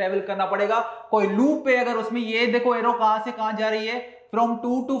arrow he travel करना पड़ेगा। कोई लूप है अगर उसमें, ये देखो एरो कहां से कहां जा रही है? फ्रॉम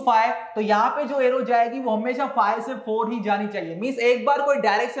 2 to 5, तो यहां पे जो एरो जाएगी वो हमेशा 5 से 4 ही जानी चाहिए। मींस एक बार कोई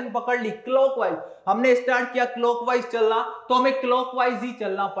डायरेक्शन पकड़ ली क्लॉकवाइज, हमने स्टार्ट किया क्लॉकवाइज चलना, तो हमें क्लॉकवाइज ही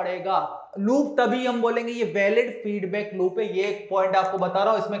चलना पड़ेगा। लूप तभी हम बोलेंगे ये वैलिड फीडबैक लूप है। ये एक पॉइंट आपको बता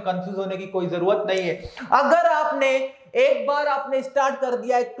रहा हूं, इसमें कंफ्यूज होने की कोई जरूरत नहीं है। अगर आपने एक बार आपने स्टार्ट कर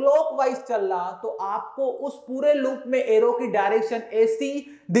दिया है क्लॉकवाइज चलना, तो आपको उस पूरे लूप में एरो की डायरेक्शन ऐसी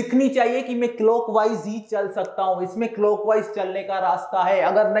दिखनी चाहिए कि मैं क्लॉकवाइज ही चल सकता हूं, इसमें क्लॉकवाइज चलने का रास्ता है।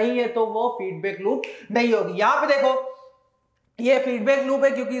 अगर नहीं है तो वो फीडबैक लूप नहीं होगी। यहां पे देखो ये फीडबैक लूप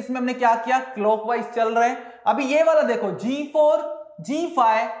है, क्योंकि इसमें हमने क्या किया? क्लॉकवाइज चल रहे हैं। अभी ये वाला देखो G4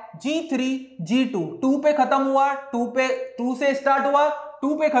 G5 G3 G2, 2 पे खत्म हुआ, 2 से स्टार्ट हुआ,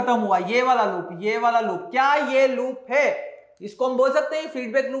 2 पे खत्म हुआ। ये वाला लूप क्या ये लूप है? इसको हम बोल सकते हैं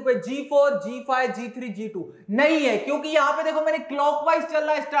फीडबैक लूप है। G4 G5 G3 G2 नहीं है, क्योंकि यहां पे देखो मैंने क्लॉकवाइज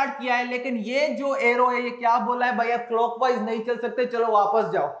चलना स्टार्ट किया है, लेकिन ये जो एरो है ये क्या बोला है? भैया क्लॉकवाइज नहीं चल सकते, चलो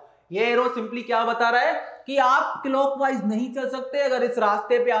वापस जाओ। ये एरो सिंपली क्या बता रहा है कि आप क्लॉकवाइज नहीं चल सकते, अगर इस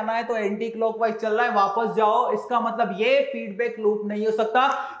रास्ते पे आना है तो एंटी क्लॉकवाइज चल रहा है, वापस जाओ। इसका मतलब ये फीडबैक लूप नहीं हो सकता,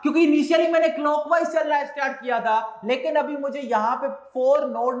 क्योंकि इनिशियली मैंने क्लॉकवाइज चलना स्टार्ट किया था, लेकिन अभी मुझे यहां पे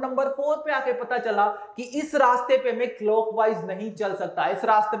नोड नंबर 4 पे आके पता चला कि इस रास्ते पे मैं क्लॉकवाइज नहीं चल सकता, इस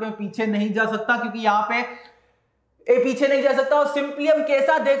रास्ते पे पीछे नहीं जा सकता, क्योंकि यहां पे पीछे नहीं जा सकता। और सिंपली हम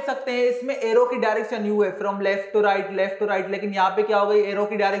कैसा देख सकते हैं? इसमें एरो की डायरेक्शन यू है, फ्रॉम लेफ्ट टू राइट, लेकिन यहां पे क्या हो गई? एरो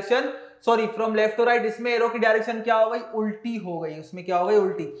की direction from left to right, इसमें एरो की डायरेक्शन क्या हो गई? उल्टी हो गई। उसमें क्या हो गई?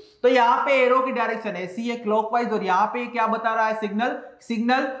 उल्टी। तो यहाँ पे एरो की डायरेक्शन ऐसी है क्लॉकवाइज, और यहाँ पे क्या बता रहा है?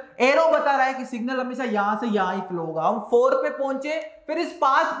 सिग्नल एरो बता रहा है कि सिग्नल हमेशा यहां से यहां ही फ्लो होगा। हम 4 पे पहुंचे, फिर इस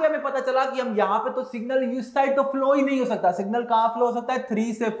पाथ पे हमें पता चला कि हम यहाँ पे तो सिग्नल इस साइड तो फ्लो ही नहीं हो सकता। सिग्नल कहां फ्लो हो सकता है?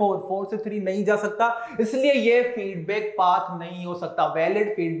 3 से 4 से 3 नहीं जा सकता, इसलिए ये फीडबैक पाथ नहीं हो सकता,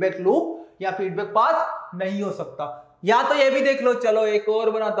 वैलिड फीडबैक लूप या फीडबैक पाथ नहीं हो सकता। या तो ये भी देख लो, चलो एक और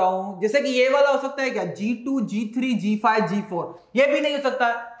बनाता हूं, जैसे कि ये वाला हो सकता है क्या? G2 G3 G5 G4, ये भी नहीं हो सकता,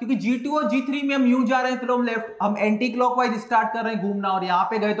 क्योंकि G2 और G3 में हम यूं जा रहे हैं फ्रॉम लेफ्ट, हम एंटी क्लॉकवाइज स्टार्ट कर रहे हैं घूमना, और यहां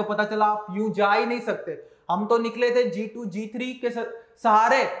पे गए तो पता चला आप यूं जा ही नहीं सकते। हम तो निकले थे G2 G3 के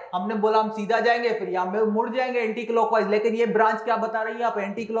सहारे, हमने बोला हम सीधा जाएंगे, फिर यहां पे मुड़ जाएंगे एंटी क्लॉकवाइज, लेकिन ये ब्रांच क्या बता रही है? आप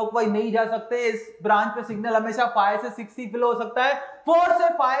एंटी क्लॉकवाइज नहीं जा सकते, इस ब्रांच पे सिग्नल हमेशा 5 से 6 ही फ्लो हो सकता है, 4 से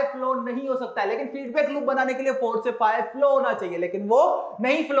 5 फ्लो नहीं हो सकता है। लेकिन फीडबैक लूप बनाने के लिए 4 से 5 फ्लो होना चाहिए, लेकिन वो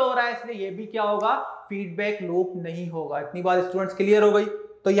नहीं फ्लो हो रहा है, इसलिए ये भी क्या होगा? फीडबैक लूप नहीं होगा। इतनी बात स्टूडेंट्स क्लियर हो गई?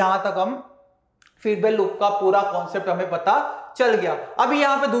 तो यहां तक हम फीडबैक लूप का पूरा कॉन्सेप्ट हमें पता चल गया। अभी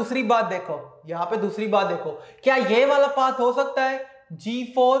यहां पे दूसरी बात देखो, क्या ये वाला पाथ हो सकता है?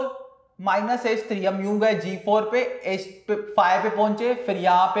 G4 माइनस H3, हम यूं गए G4 पे, H5 पे पहुंचे, फिर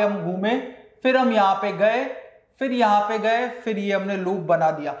यहां पे हम घूमे, फिर हम यहां पे गए, फिर यहां पे गए, फिर ये हमने लूप बना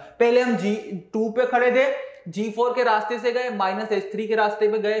दिया। पहले हम G2 पे खड़े थे, G4 के रास्ते से गए, माइनस H3 के रास्ते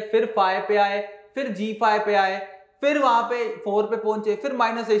पे गए, फिर 5 पे आए, फिर G5 पे आए, फिर वहां पे 4 पे पहुंचे, फिर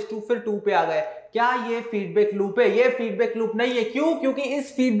 -h2, फिर 2 पे आ गए। क्या ये फीडबैक लूप है? ये फीडबैक लूप नहीं है। क्यों? क्योंकि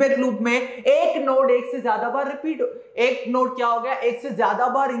इस फीडबैक लूप में एक नोड एक से ज्यादा बार रिपीट, एक नोड क्या हो गया, एक से ज्यादा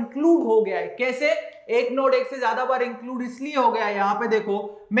बार इंक्लूड हो गया है। कैसे? एक नोड एक से ज्यादा बार इंक्लूड इसलिए हो गया है, यहां पे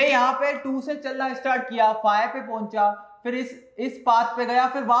देखो, मैं यहां पे 2 से चलना स्टार्ट किया, 5 पे पहुंचा, फिर इस पाथ पे गया,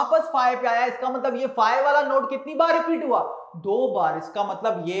 फिर वापस 5 पे आया। इसका मतलब ये 5 वाला नोड कितनी बार रिपीट हुआ? 2 बार। इसका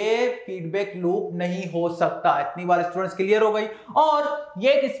मतलब ये फीडबैक लूप नहीं हो सकता। इतनी बार स्टूडेंट्स क्लियर हो गई। और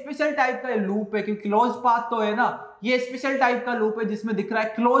ये एक स्पेशल टाइप का लूप है, क्योंकि क्लोज पाथ तो है ना, ये स्पेशल टाइप का लूप है जिसमें दिख रहा है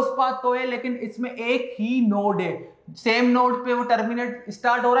क्लोज पाथ तो है, लेकिन इसमें एक ही नोड है, सेम नोड पे वो टर्मिनेट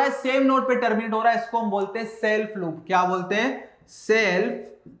स्टार्ट हो रहा है, सेम नोड पे टर्मिनेट हो रहा है। इसको हम बोलते हैं सेल्फ लूप। क्या बोलते हैं? Self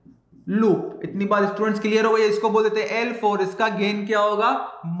loop. इतनी बार स्टूडेंट्स क्लियर हो गई। इसको बोल देते हैं L4। इसका गेन क्या होगा?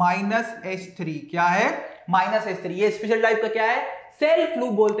 -h3। क्या है? -h3। ये स्पेशल टाइप का क्या है? सेल्फ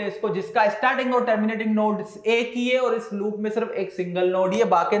लूप बोलते हैं इसको, जिसका स्टार्टिंग और टर्मिनेटिंग नोड एक ही है, और इस लूप में सिर्फ एक सिंगल नोड ही है।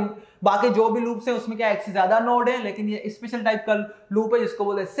 बाकी जो भी लूप्स है उसमें क्या एक से ज्यादा नोड है, लेकिन ये स्पेशल टाइप का लूप है जिसको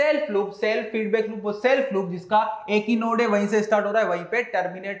बोलते हैं self loop. Self feedback loop और सेल्फ लूप, जिसका एक ही नोड है, वहीं से स्टार्ट हो रहा है, वहीं पे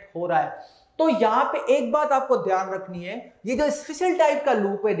टर्मिनेट हो रहा है। तो यहां पे एक बात आपको ध्यान रखनी है, ये जो स्पेशल टाइप का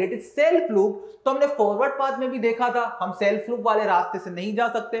लूप है डेट इज सेल्फ लूप, तो हमने फॉरवर्ड पाथ में भी देखा था हम सेल्फ लूप वाले रास्ते से नहीं जा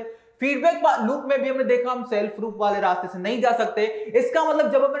सकते। फीडबैक लूप में भी हमने देखा हम सेल्फ लूप वाले रास्ते से नहीं जा सकते। इसका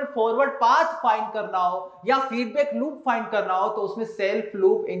मतलब जब हमें फॉरवर्ड पाथ फाइंड करना हो या फीडबैक लूप फाइंड करना हो, तो उसमें सेल्फ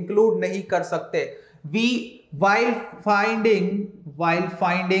लूप इंक्लूड नहीं कर सकते। while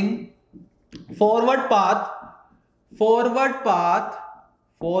finding forward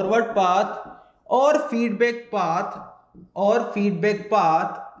path और feedback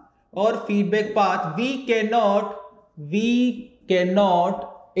path we cannot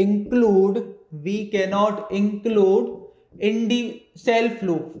include self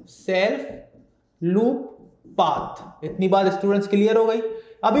loop path. इतनी बात स्टूडेंट्स क्लियर हो गई।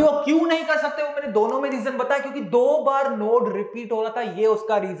 अभी वो क्यों नहीं कर सकते, वो मैंने दोनों में रीजन बताया, क्योंकि 2 बार नोड रिपीट हो रहा था, ये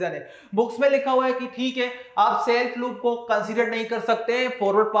उसका रीजन है। बुक्स में लिखा हुआ है कि ठीक है आप सेल्फ लूप को कंसीडर नहीं कर सकते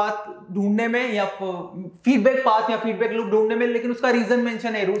फॉरवर्ड पाथ ढूंढने में या फीडबैक पाथ या फीडबैक लूप ढूंढने में, लेकिन उसका रीजन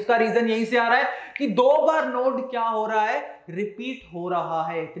मेंशन है। उसका रीजन यहीं से आ रहा है कि 2 बार नोड क्या हो रहा है, रिपीट हो रहा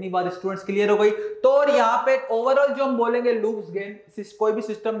है। इतनी बात स्टूडेंट्स क्लियर हो गई। तो और यहाँ पे ओवरऑल जो हम बोलेंगे लूप्स गेन, कोई भी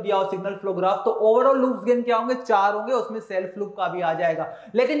सिस्टम दिया हो सिग्नल फ्लो ग्राफ, तो ओवरऑल लूप्स गेन क्या होंगे? 4 होंगे, उसमें सेल्फ लूप का भी आ जाएगा।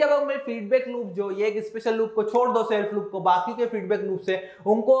 लेकिन जब हमें फीडबैक लूप, जो ये एक स्पेशल लूप को छोड़ दो सेल्फ लूप को, बाकी के फीडबैक लूप से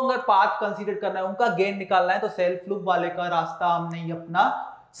उनको अगर पाथ कंसीडर करना है, उनका गेन निकालना है, तो सेल्फ लूप वाले का रास्ता हम नहीं अपना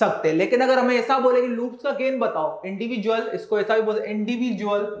सकते। लेकिन अगर हमें ऐसा बोले कि लूप्स का गेन बताओ इंडिविजुअल, इसको ऐसा भी बोलते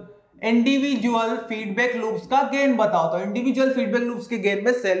इंडिविजुअल फीडबैक लूप्स का गेन बताओ, तो इंडिविजुअल फीडबैक लूप्स के गेन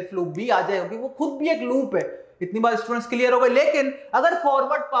में सेल्फ लूप भी आ जाएगा, क्योंकि वो खुद भी एक लूप है। इतनी बार स्टूडेंट्स क्लियर हो गए। लेकिन अगर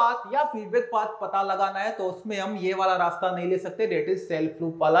फॉरवर्ड पाथ या फीडबैक पाथ पता लगाना है, तो उसमें हम ये वाला रास्ता नहीं ले सकते, डेट इज सेल्फ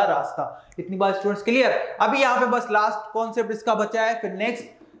लूप वाला रास्ता। इतनी बार स्टूडेंट्स क्लियर। अभी यहाँ पे बस लास्ट कॉन्सेप्ट इसका बचा है, फिर नेक्स्ट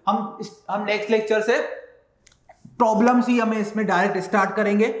हम नेक्स्ट लेक्चर से प्रॉब्लम्स ही हमें इसमें डायरेक्ट स्टार्ट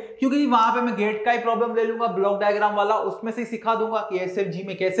करेंगे, क्योंकि वहां पे मैं गेट का ही प्रॉब्लम ले लूंगा, ब्लॉक डायग्राम वाला, उसमें से सिखा दूंगा कि एसएफजी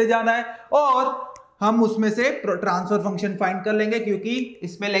में कैसे जाना है, और हम उसमें से ट्रांसफर फंक्शन फाइंड कर लेंगे, क्योंकि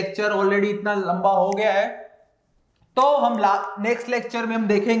इसमें लेक्चर ऑलरेडी इतना लंबा हो गया है। तो हम नेक्स्ट लेक्चर में हम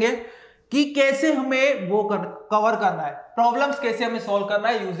देखेंगे कि कैसे हमें वो कवर करना है, प्रॉब्लम्स कैसे हमें सॉल्व करना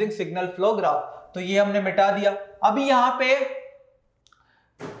है यूजिंग सिग्नल फ्लो ग्राफ। तो ये हमने मिटा दिया। अभी यहां पे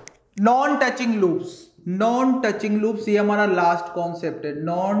नॉन टचिंग लूप्स, ये हमारा लास्ट कॉन्सेप्ट है,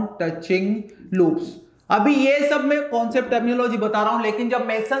 नॉन टचिंग लूप्स। अभी ये सब मैं कॉन्सेप्ट टर्मिनोलॉजी बता रहा हूं, लेकिन जब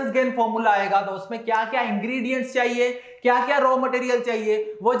मेसन्स गेन फॉर्मूला आएगा तो उसमें क्या क्या इंग्रेडिएंट्स चाहिए, क्या क्या रॉ मटेरियल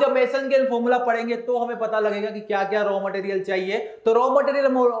चाहिए, वो जब मेसन गेन फॉर्मूला पढ़ेंगे तो हमें पता लगेगा कि क्या क्या रॉ मटेरियल चाहिए। तो रॉ मटेरियल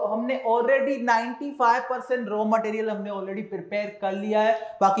हमने ऑलरेडी 95% रॉ मटेरियल हमने ऑलरेडी प्रिपेयर कर लिया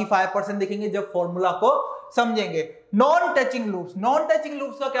है, बाकी 5% देखेंगे जब फॉर्मूला को समझेंगे। नॉन टचिंग लूप्स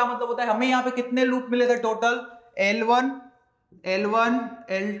का क्या मतलब होता है? हमें यहाँ पे कितने लूप मिले थे total? L1,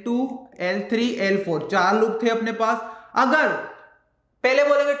 L2, L3, L4, 4 loop थे अपने पास। अगर पहले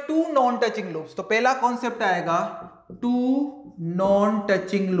बोलेंगे 2 नॉन टचिंग लूप्स, तो पहला कॉन्सेप्ट आएगा 2 नॉन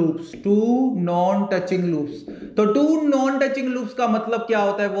टचिंग लूप्स। तो 2 नॉन टचिंग लूप्स का मतलब क्या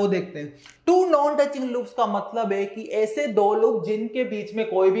होता है वो देखते हैं। 2 नॉन टचिंग लूप्स का मतलब है कि ऐसे 2 लूप जिनके बीच में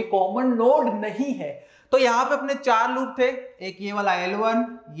कोई भी कॉमन नोड नहीं है। तो यहां पे अपने 4 लूप थे, एक ये वाला L1,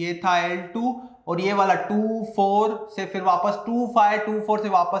 ये था L2, और ये वाला 2, 4 से फिर वापस 2, 5, 2, 4 से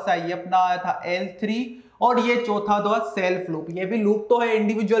वापस आया, ये अपना आया था L3, और ये चौथा दो सेल्फ लूप। ये भी लूप तो है,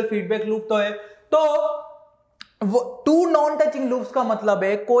 इंडिविजुअल फीडबैक लूप तो है। तो वो टू नॉन टचिंग लूप्स का मतलब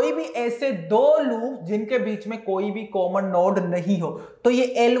है कोई भी ऐसे दो लूप जिनके बीच में कोई भी कॉमन नोड नहीं हो। तो ये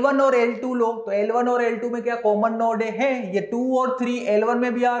L1 और L2 लो, तो L1 और L2 में क्या कॉमन नोड है? ये 2 और 3 L1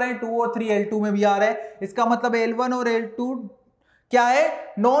 में भी आ रहे हैं, 2 और 3 L2 में भी आ रहे हैं। इसका मतलब L1 और L2 क्या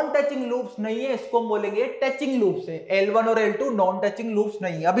है? नॉन टचिंग लूप्स नहीं है, इसको हम बोलेंगे टचिंग लूप्स है। L1 और L2 नॉन टचिंग लूप्स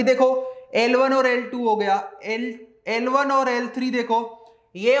नहीं है। अभी देखो L1 और L2 हो गया, L1 और L3 देखो,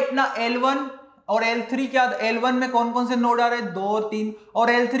 ये अपना L1 और L3 क्या था? L1 में कौन कौन से नोड आ रहे हैं? 2 और 3, और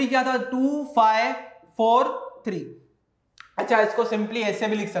L3 क्या था? 2 5 4 3। अच्छा, इसको सिंपली ऐसे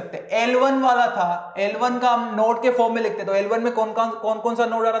भी लिख सकते हैं, L1 वाला था, L1 का हम नोड के फॉर्म में लिखते हैं, तो L1 में कौन कौन सा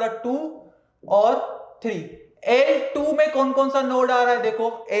नोड आ रहा था? 2 और 3। L2 में कौन कौन सा नोड आ रहा है? देखो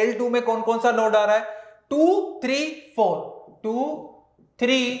L2 में कौन कौन सा नोड आ रहा है? 2 3 4, 2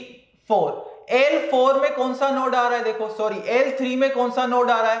 3 4। L4 में कौन सा नोड आ रहा है? देखो सॉरी, L3 में कौन सा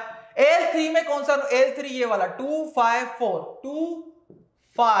नोड आ रहा है? L3 में कौन सा? L3 ये वाला 2 5 4, 2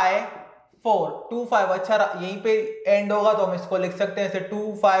 5 4, 2 5। अच्छा, यहीं पे एंड होगा तो हम इसको लिख सकते हैं ऐसे 2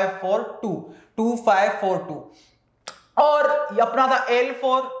 5 4 2, 2 5 4 2। और ये अपना था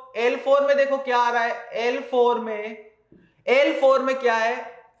L4। L4 में देखो क्या आ रहा है? L4 में क्या है?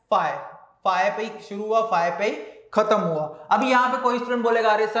 5 5 पे ही शुरू हुआ, 5 पे ही खत्म हुआ। अभी यहाँ पे कोई स्टूडेंट बोलेगा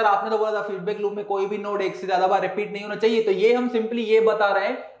अरे सर आपने तो बोला था फीडबैक लूप में कोई भी नोड एक से ज्यादा बार रिपीट नहीं होना चाहिए, तो ये हम सिंपली ये बता रहे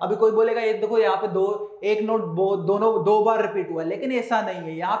हैं। अभी कोई बोलेगा ये देखो यहाँ पे एक नोड दोनों 2 बार रिपीट हुआ है, लेकिन ऐसा नहीं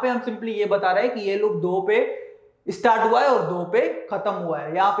है। यहाँ पे हम सिंपली ये बता रहे हैं कि ये लूप 2 पे स्टार्ट हुआ है और 2 पे खत्म हुआ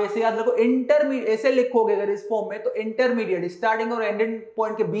है। यहाँ पे ऐसे याद रखो, इंटरमीडिएट ऐसे लिखोगे अगर इस फॉर्म में, तो इंटरमीडिएट स्टार्टिंग और एंडिंग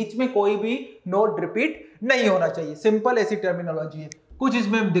पॉइंट के बीच में कोई भी नोड रिपीट नहीं होना चाहिए। सिंपल ऐसी टर्मिनोलॉजी है, कुछ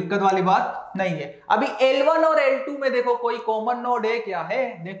इसमें दिक्कत वाली बात नहीं है। अभी L1 और L2 में देखो कोई कॉमन नोड है क्या?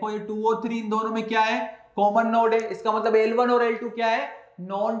 है, देखो ये 2 और 3 इन दोनों में क्या है? कॉमन नोड है। इसका मतलब L1 और L2 क्या है?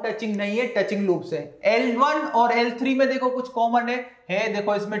 नॉन टचिंग नहीं है, टचिंग लूप्स है। L1 और L3 में देखो कुछ कॉमन है,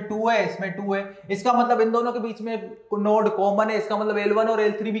 देखो इसमें 2 है, इसमें 2 है। इसका मतलब इन दोनों के बीच में नोड कॉमन है, इसका मतलब L1 और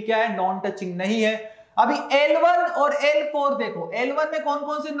L3 भी क्या है? नॉन टचिंग नहीं है। अभी L1 और L4 देखो, L1 में कौन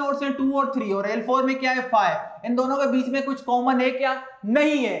कौन से नोड्स हैं? 2 और 3, और L4 में क्या है? 5। इन दोनों के बीच में कुछ कॉमन है क्या?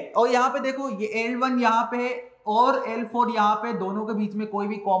 नहीं है। और यहाँ पे देखो ये L1 यहाँ पे और L4 यहाँ पे, दोनों के बीच में कोई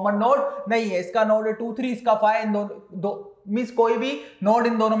भी कॉमन नोड नहीं है। इसका नोड है 2 3, इसका 5, इन दोनों मींस कोई भी नोड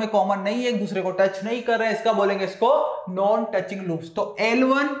इन दोनों में कॉमन नहीं है, एक दूसरे को टच नहीं कर रहे हैं, इसका बोलेंगे इसको नॉन टचिंग लूप्स। तो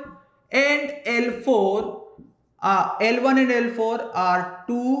L1 and L4 are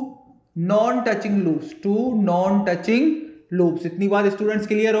to non touching loops, to non touching loops. इतनी बात स्टूडेंट्स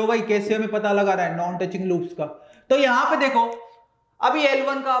क्लियर होगा कैसे हमें पता लगा रहा है नॉन टचिंग लूप्स का। तो यहां पे देखो अभी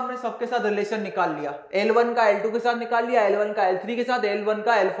L1 का आपने सबके साथ रिलेशन निकाल लिया, L1 का L2 के साथ निकाल लिया, L1 का L3 के साथ, L1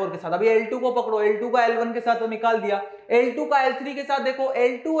 का L4 के साथ। अभी L2 को पकड़ो, L2 का L1 के साथ तो निकाल दिया, L2 का L3 के साथ देखो,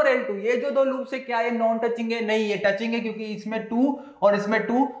 L2 और L2 ये जो दो लूप से क्या है? नॉन टचिंग है? नहीं है, टचिंग है, क्योंकि इसमें 2 और इसमें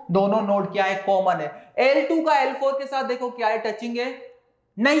 2 दोनों नोड क्या है? कॉमन है। L2 का L4 के साथ देखो क्या है? टचिंग है?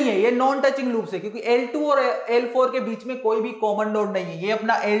 नहीं है, ये नॉन टचिंग लूप है, क्योंकि L2 और L4 के बीच में कोई भी कॉमन नोड नहीं है। ये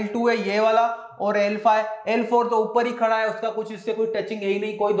अपना L2 है ये वाला, और L4 तो ऊपर ही खड़ा है, उसका कुछ इससे कोई टचिंग है ही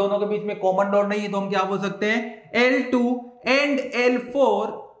नहीं, कोई दोनों के बीच में कॉमन नोड नहीं है। तो हम क्या बोल सकते हैं? L2 and L4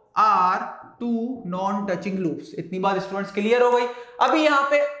 are to non touching loops. इतनी बात स्टूडेंट्स क्लियर हो गई। अभी यहाँ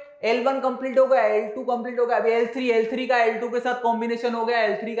पे L1 कंप्लीट हो गया, L2 कंप्लीट हो गया, अभी L3 का L2 के साथ कॉम्बिनेशन हो गया,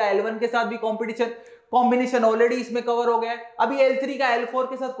 L3 का L1 के साथ भी कॉम्बिनेशन ऑलरेडी इसमें कवर हो गया है। अभी L3 का L4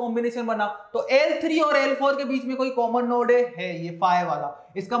 के साथ कॉम्बिनेशन बना, तो L3 और L4 के बीच में कोई कॉमन नोड है ये 5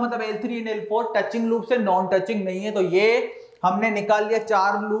 वाला। इसका मतलब L3 and L4 touching loop से नॉन टचिंग नहीं है। तो ये हमने निकाल लिया,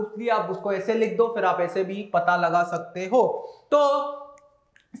 4 लूप लिए, आप उसको ऐसे लिख दो, फिर आप ऐसे भी पता लगा सकते हो। तो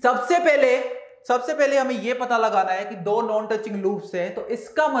सबसे पहले हमें यह पता लगाना है कि 2 नॉन टचिंग लूप्स हैं, तो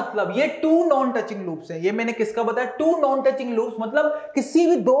इसका मतलब ये 2 नॉन टचिंग लूप्स हैं। ये मैंने किसका बताया? 2 नॉन टचिंग लूप्स, मतलब किसी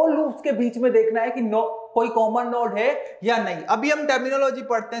भी 2 लूप्स के बीच में देखना है कि कोई कॉमन नोड है या नहीं। अभी हम टर्मिनोलॉजी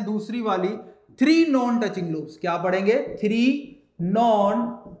पढ़ते हैं दूसरी वाली, 3 नॉन टचिंग लूप्स। क्या पढ़ेंगे? 3 non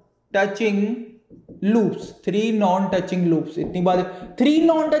touching loops, 3 non touching loops. इतनी बात, 3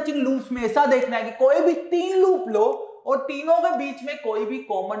 नॉन टचिंग लूप्स में ऐसा देखना है कि कोई भी 3 लूप लो और तीनों के बीच में कोई भी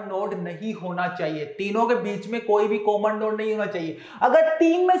कॉमन नोड नहीं होना चाहिए, तीनों के बीच में कोई भी कॉमन नोड नहीं होना चाहिए। अगर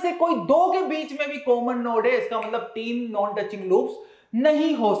 3 में से कोई 2 के बीच में भी कॉमन नोड है, इसका मतलब 3 नॉन टचिंग लूप्स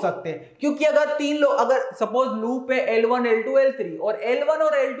नहीं हो सकते। क्योंकि अगर सपोज लूप है L1 L2 L3 और L1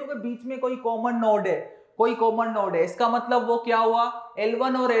 और L2 के बीच में कोई कॉमन नोड है, इसका मतलब वो क्या हुआ?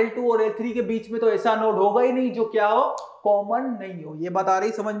 L1 और L2 और L3 के बीच में तो ऐसा नोड होगा ही नहीं जो क्या हो? कॉमन नहीं हो। ये बता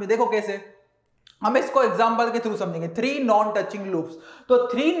रही समझ में? देखो कैसे, हम इसको एग्जांपल के थ्रू समझेंगे। 3 नॉन टचिंग लूप्स। तो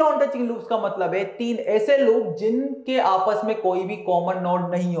 3 नॉन टचिंग लूप्स का मतलब है 3 ऐसे लूप जिनके आपस में कोई भी कॉमन नोड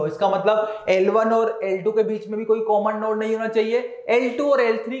नहीं हो। इसका मतलब L1 और L2 के बीच में भी कोई कॉमन नोड नहीं होना चाहिए, L2 और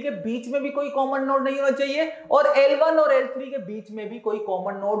L3 के बीच में भी कोई कॉमन नोड नहीं होना चाहिए, और L1 और L3 के बीच में भी कोई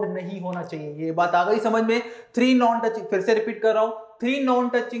कॉमन नोड नहीं होना चाहिए। ये बात आ गई समझ में। 3 नॉन टचिंग, फिर से रिपीट कर रहा हूं, 3 नॉन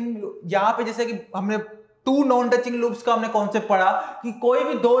टचिंग, यहां पे जैसे कि हमने 2 नॉन टचिंग लूप्स का हमने कॉन्सेप्ट पढ़ा कि कोई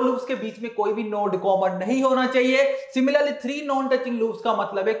भी 2 लूप्स के बीच में कोई भी नोड कॉमन नहीं होना चाहिए। सिमिलरली 3 नॉन टचिंग लूप्स का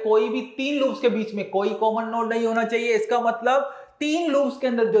मतलब है कोई भी 3 लूप्स के बीच में कोई कॉमन नोड नहीं होना चाहिए। इसका मतलब 3 लूप्स के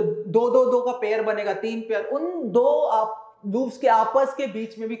अंदर जो 2 का पेयर बनेगा, 3 पेयर, उन 2 लूप्स के आपस के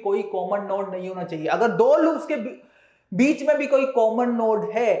बीच में भी कोई कॉमन नोड नहीं होना चाहिए। अगर 2 लूप्स के बीच में भी कोई कॉमन नोड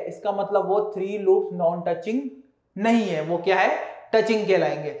है, इसका मतलब वो 3 लूप्स नॉन टचिंग नहीं है, वो क्या है, टचिंग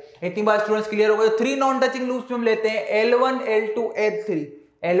कहलाएंगे। इतनी बात स्टूडेंट्स क्लियर हो गई। 3 नॉन टचिंग लूप्स में हम लेते हैं L1 L2 L3,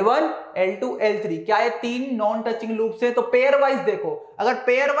 L1 L2 L3, क्या है, 3 नॉन टचिंग लूप्स है। तो पेयर वाइज देखो, अगर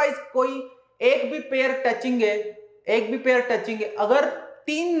पेयर वाइज कोई एक भी पेयर टचिंग है, एक भी पेयर टचिंग है, अगर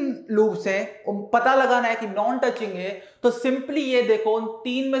 3 लूप्स है, पता लगाना है कि नॉन टचिंग है, तो सिंपली ये देखो उन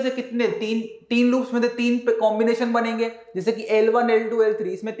 3 में से कितने, 3 लूप्स में से 3 पे कॉम्बिनेशन बनेंगे, जैसे कि L1 L2 L3,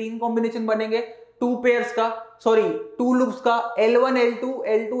 इसमें 3 कॉम्बिनेशन बनेंगे 2 पेयर्स का, सॉरी 2 लूप्स का, L1 L2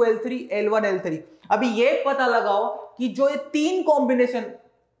 L2 L3 L1 L3। अभी ये पता लगाओ कि जो ये 3 कॉम्बिनेशन,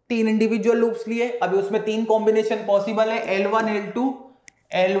 3 इंडिविजुअल लूप्स लिए, अभी उसमें 3 कॉम्बिनेशन पॉसिबल है, L1 L2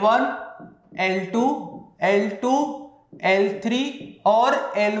 L1 L2 L2 L3 और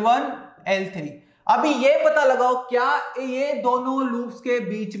L1 L3। अभी ये पता लगाओ क्या ये दोनों लूप्स के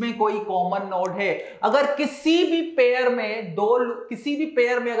बीच में कोई कॉमन नोड है। अगर किसी भी पेयर में किसी भी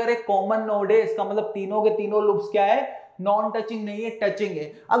पेयर में अगर एक कॉमन नोड है, इसका मतलब तीनों के तीनों लूप्स क्या है, नॉन टचिंग नहीं है, टचिंग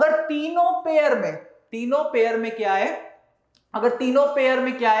है। अगर तीनों पेयर में क्या है, अगर तीनों पेयर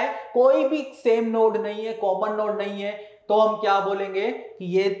में क्या है, कोई भी सेम नोड नहीं है, कॉमन नोड नहीं है, तो हम क्या बोलेंगे कि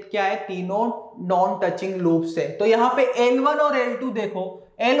ये क्या है, तीनों नॉन टचिंग लूप्स है। तो यहां पे L1 और L2 देखो,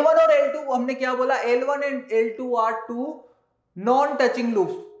 L1 और L2 हमने क्या बोला, L1 and L2 are 2 non touching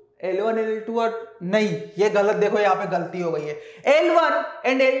loops. L1 and L2 are, नहीं ये गलत, देखो यहां पे गलती हो गई है। L1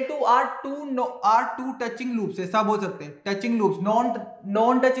 and L2 are 2 touching loops, ऐसा बोल सकते हैं, touching loops,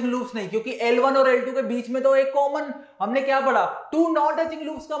 non touching loops नहीं, क्योंकि L1 और L2 के बीच में तो एक कॉमन, हमने क्या पढ़ा, 2 नॉन टचिंग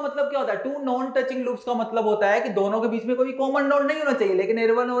लूप्स का मतलब क्या होता है, 2 नॉन टचिंग लूप्स का मतलब होता है कि दोनों के बीच में कोई कॉमन नोड नहीं होना चाहिए। लेकिन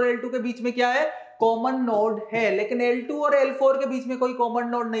L1 और L2 के बीच में क्या है, कॉमन नोड है। लेकिन L2 और L4 के बीच में कोई कॉमन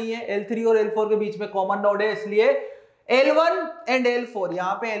नोड नहीं है, L3 और L4 के बीच में कॉमन नोड है, इसलिए L1 एंड L4,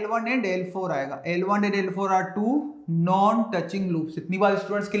 यहां पे L1 एंड L4 आएगा। L1 and L4 are 2 non touching loops. इतनी बात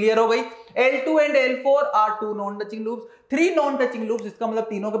स्टूडेंट्स क्लियर हो गई। L2 and L4 are 2 non touching loops, 3 non touching loops, इसका मतलब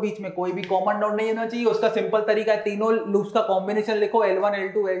तीनों के बीच में कोई भी कॉमन नोड नहीं होना चाहिए। उसका सिंपल तरीका है, तीनों लूप्स का कॉम्बिनेशन लिखो, L1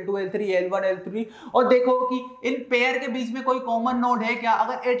 L2 L2 L3 L1 L3, और देखो कि इन पेयर के बीच में कोई कॉमन नोड है क्या।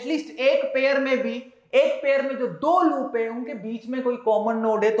 अगर एटलीस्ट एक पेयर में जो 2 लूप है उनके बीच में कोई कॉमन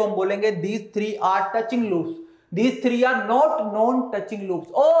नोड है, तो हम बोलेंगे these 3 are touching loops, these 3 are not non touching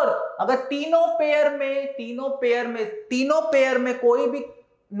loops. और अगर तीनों पेयर में कोई भी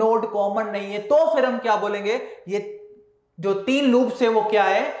नोड कॉमन नहीं है, तो फिर हम क्या बोलेंगे, ये जो 3 लूप्स है वो क्या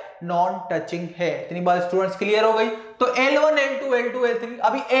है, नॉन टचिंग है। इतनी बात स्टूडेंट्स क्लियर हो गई। तो L1 L2 L2 L3,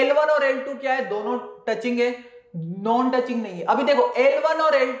 अभी L1 और L2 क्या है, दोनों टचिंग है, नॉन टचिंग नहीं है। अभी देखो L1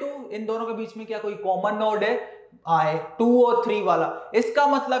 और L2 इन दोनों के बीच में क्या कोई कॉमन नोड है, आए 2 और 3 वाला, इसका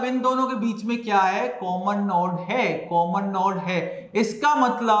मतलब इन दोनों के बीच में क्या है, कॉमन नोड है। इसका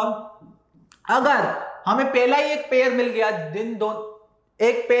मतलब अगर हमें पहला ही एक पेयर मिल गया,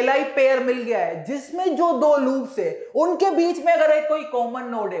 पहला ही पेयर मिल गया है जिसमें जो 2 लूप्स है उनके बीच में अगर एक कोई कॉमन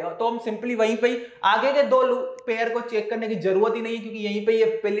नोड है, तो हम सिंपली वहीं पे आगे के 2 पेयर को चेक करने की जरूरत ही नहीं है, क्योंकि यहीं पे ये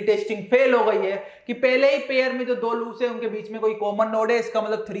पहली टेस्टिंग फेल हो गई है कि पहले ही पेयर में जो 2 लूप्स है उनके बीच में कोई कॉमन नोड है। इसका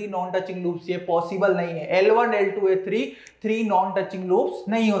मतलब 3 नॉन टचिंग लूप्स, ये पॉसिबल नहीं है। L1 L2 L3 3 non touching loops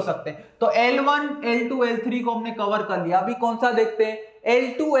नहीं हो सकते। तो L1 L2 L3 को हमने कवर कर लिया। अभी कौन सा देखते हैं,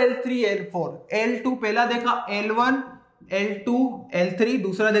 L2 L3 L4। L2 पहला देखा, L1 L2 L3,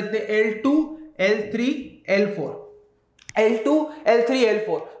 दूसरा देखते हैं L2 L3 L4, L2 L3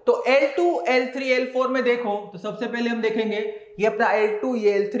 L4। तो L2 L3 L4 में देखो, तो सबसे पहले हम देखेंगे ये अपना L2,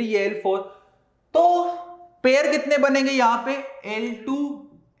 ये L3, ये L4, तो पेयर कितने बनेंगे यहाँ पे, L2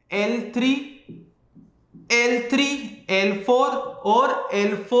 L3 L3 L4 और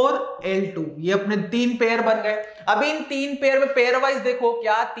L4 L2, ये अपने 3 पेयर बन गए। अभी इन 3 पेयर में पेयर वाइज देखो,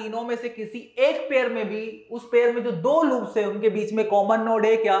 क्या तीनों में से किसी एक पेयर में भी, उस पेयर में जो 2 लूप्स है उनके बीच में कॉमन नोड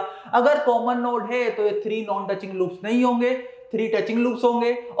है क्या। अगर कॉमन नोड है तो ये 3 नॉन टचिंग लूप्स नहीं होंगे। 3 टचिंग लूप्स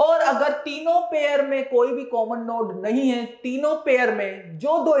होंगे। और अगर तीनों पेयर में कोई भी कॉमन नोड नहीं है, तीनों पेयर में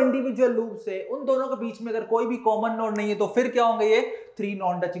जो दो इंडिविजुअल लूप्स है उन दोनों के बीच में अगर कोई भी कॉमन नोड नहीं है तो फिर क्या होंगे ये 3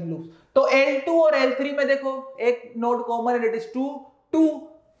 नॉन टचिंग लूप्स। तो L2 और L3 में देखो एक नोड कॉमन है, इट इज 2 2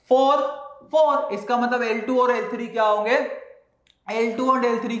 4 4। इसका मतलब L2 और L3 क्या होंगे, L2 और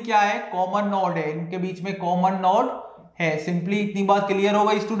L3 क्या है, कॉमन नोड है, इनके बीच में कॉमन नोड है। सिंपली इतनी बात क्लियर हो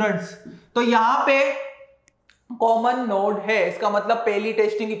गई स्टूडेंट्स। तो यहां पे कॉमन नोड है, इसका मतलब पहली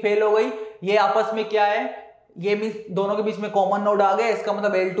टेस्टिंग की फेल हो गई। ये आपस में क्या है, ये मींस दोनों के बीच में कॉमन नोड आ गया। इसका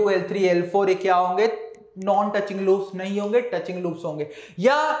मतलब L2 L3 L4 ये क्या होंगे, नॉन टचिंग लूप्स नहीं होंगे, टचिंग लूप्स होंगे।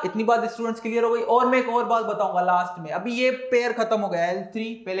 या इतनी बात स्टूडेंट्स क्लियर हो गई। और मैं एक और बात बताऊंगा लास्ट में। अभी ये पेयर खत्म हो गया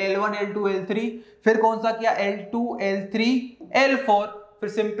L3, पहले L1 L2 L3, फिर कौन सा किया L2 L3 L4। फिर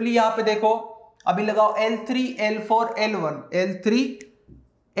सिंपली यहां पे देखो अभी लगाओ L3 L4 L1 L3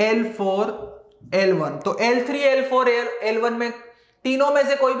 L4 L1। तो L3 L4 L1 में तीनों में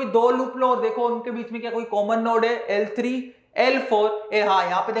से कोई भी दो लूप लो और देखो उनके बीच में क्या कोई कॉमन नोड है, L3 L4। हाँ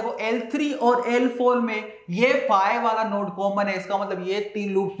यहाँ पे देखो L3 और L4 में ये 5 वाला नोड कॉमन है। इसका मतलब ये 3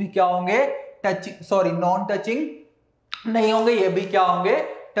 लूप्स भी क्या होंगे, टचिंग सॉरी नॉन टचिंग नहीं होंगे, ये भी क्या होंगे,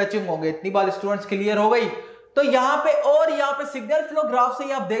 टचिंग होंगे। इतनी बात स्टूडेंट्स क्लियर हो गई। तो यहाँ पे और यहाँ पे सिग्नल फ्लो ग्राफ से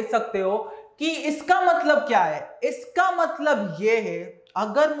ही आप देख सकते हो कि इसका मतलब क्या है। इसका मतलब ये है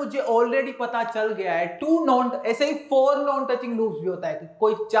अगर मुझे ऑलरेडी पता चल गया है 2 नॉन, ऐसे ही 4 नॉन टचिंग लूप्स भी होता है कि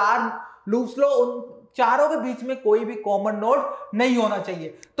कोई 4 लूप्स लो, उन चारों के बीच में कोई भी कॉमन नोड नहीं होना चाहिए।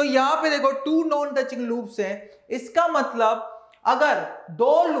 तो यहां पे देखो 2 नॉन टचिंग लूप्स हैं। इसका मतलब अगर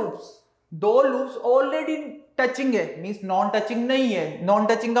दो लूप्स ऑलरेडी टचिंग है, मींस नॉन टचिंग नहीं है। नॉन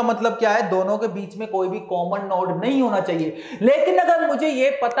टचिंग का मतलब क्या है, दोनों के बीच में कोई भी कॉमन नोड नहीं होना चाहिए। लेकिन अगर मुझे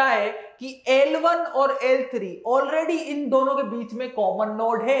यह पता है कि L1 और L3 ऑलरेडी इन दोनों के बीच में कॉमन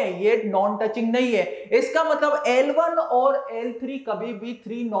नोड है, ये नॉन टचिंग नहीं है, इसका मतलब L1 और L3 कभी भी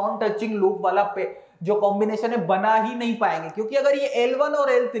 3 नॉन टचिंग लूप वाला जो कॉम्बिनेशन है बना ही नहीं पाएंगे। क्योंकि अगर ये L1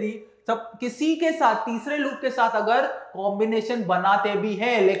 और L3 सब किसी के साथ तीसरे लूप के साथ अगर कॉम्बिनेशन बनाते भी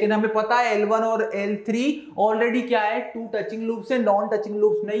हैं, लेकिन हमें पता है L1 और L3 ऑलरेडी क्या है, 2 टचिंग लूप्स है, नॉन टचिंग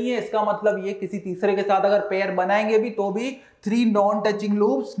लूप्स नहीं है। इसका मतलब ये किसी तीसरे के साथ अगर पेयर बनाएंगे भी तो भी 3 नॉन टचिंग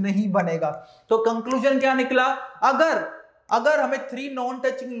लूप्स नहीं बनेगा। तो कंक्लूजन क्या निकला, अगर हमें 3 नॉन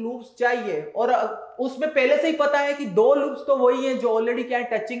टचिंग लूप्स चाहिए और उसमें पहले से ही पता है कि 2 लूप्स तो वही है जो ऑलरेडी क्या है,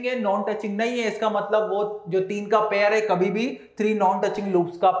 टचिंग है, नॉन टचिंग नहीं है, इसका मतलब वो जो 3 का पेयर है कभी भी 3 नॉन टचिंग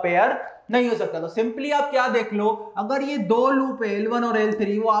लूप्स का पेयर नहीं हो सकता। तो सिंपली आप क्या देख लो, अगर ये 2 लूप है L1 और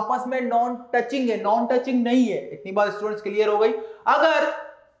L3 वो आपस में नॉन टचिंग है, नॉन टचिंग नहीं है। इतनी बात स्टूडेंट्स क्लियर हो गई। अगर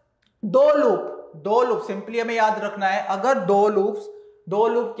दो लूप सिंपली हमें याद रखना है, अगर दो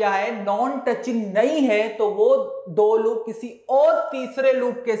लूप क्या है, नॉन टचिंग नहीं है, तो वो 2 लूप किसी और तीसरे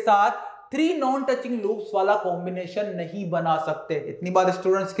लूप के साथ 3 नॉन टचिंग लूप्स वाला कॉम्बिनेशन नहीं बना सकते। इतनी बात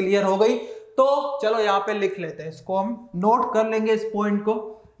स्टूडेंट्स क्लियर हो गई। तो चलो यहां पे लिख लेते हैं, इसको हम नोट कर लेंगे इस पॉइंट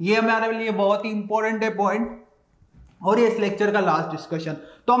को। ये हमारे लिए बहुत ही इंपॉर्टेंट है पॉइंट और ये इस लेक्चर का लास्ट डिस्कशन।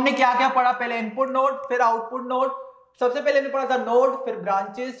 तो हमने क्या क्या पढ़ा, पहले इनपुट नोड, फिर आउटपुट नोड। सबसे पहले हमने पढ़ा था नोड, फिर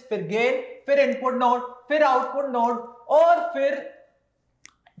ब्रांचेस, फिर गेन, फिर इनपुट नोड, फिर आउटपुट नोड और फिर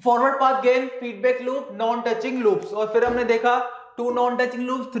forward path gain, feedback loop, non touching loops. और फिर हमने देखा 2 non touching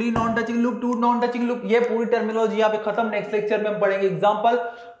loop, 3 non touching loop, 2 non touching loop. ये पूरी टर्मिनोलॉजी यहां पे खत्म। नेक्स्ट लेक्चर में हम पढ़ेंगे एग्जांपल।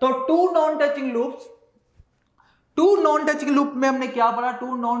 तो 2 नॉन टचिंग लूप में हमने क्या पढ़ा,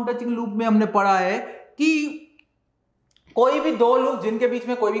 2 नॉन टचिंग लूप में हमने पढ़ा है कि कोई भी 2 लूप जिनके बीच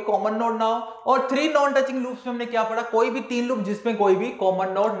में कोई भी कॉमन नोड ना हो। और 3 नॉन टचिंग लूप्स में हमने क्या पढ़ा, कोई भी 3 लूप जिसमें कोई भी कॉमन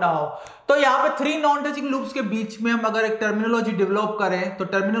नोड ना हो। तो यहां पे 3 नॉन टचिंग लूप्स के बीच में हम अगर एक टर्मिनोलॉजी डेवलप करें तो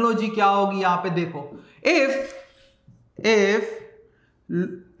टर्मिनोलॉजी क्या होगी, यहां पे देखो, if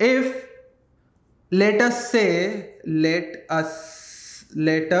let us say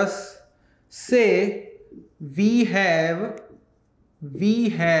we have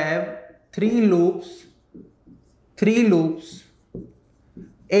 3 loops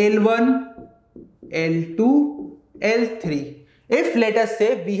L1 L2 L3। if let us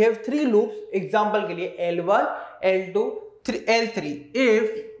say we have 3 loops, example के लिए L1 L2 L3, if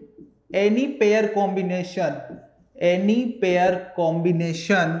any pair combination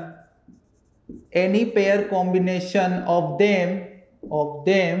of them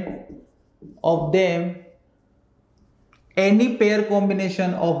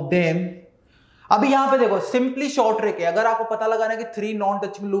अभी यहां पे देखो सिंपली शॉर्ट ट्रिक है। अगर आपको पता लगाना है कि 3 नॉन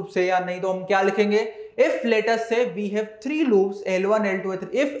टचिंग लूप्स है या नहीं, तो हम क्या लिखेंगे, इफ लेट अस से we have 3 loops L1 L2 L3,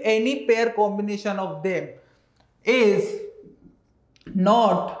 if any pair combination of them is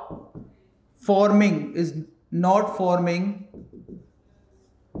not forming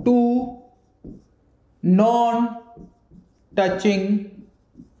 2 non touching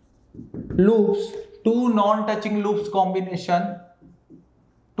loops, two non-touching loops combination,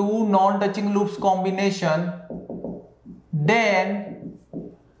 then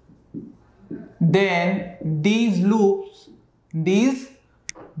these loops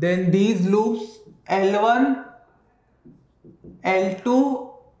L1, L2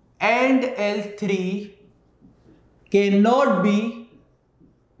 and L3 cannot be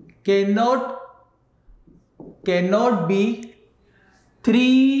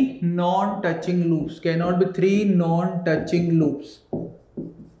three non-touching loops,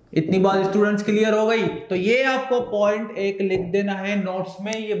 इतनी बात students clear हो गई। तो ये आपको point एक लिख देना है नोट्स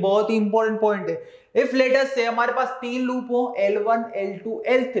में, ये बहुत ही इंपॉर्टेंट पॉइंट है। इफ लेटेस्ट से हमारे पास तीन लूप हो L1, L2,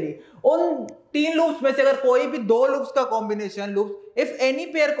 L3, उन तीन लूप्स में से अगर कोई भी दो लूप्स का combination loop, if any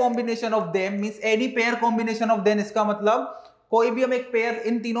pair combination of them means any pair combination of them, इसका मतलब कोई भी हम एक पेयर,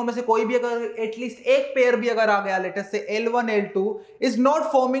 इन तीनों में से कोई भी अगर एटलीस्ट एक पेयर भी अगर आ गया लेटेस्ट से L1, L2 is not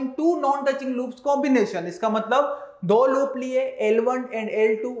forming two non touching loops combination, इसका मतलब दो लूप लिए L1 एंड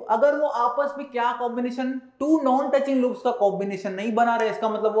L2, अगर वो आपस में क्या combination, to non touching loops का कॉम्बिनेशन नहीं बना रहे, इसका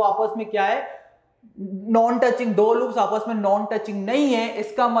मतलब वो आपस में क्या है, नॉन टचिंग, दो लूप्स आपस में नॉन टचिंग नहीं है,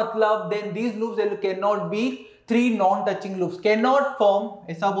 इसका मतलब then these loops can not be three non touching loops, can not form,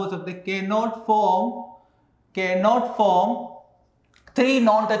 ऐसा बोल सकते हैं, can not form three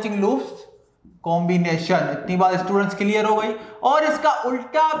non touching loops combination. इतनी बात स्टूडेंट्स क्लियर हो गई। और इसका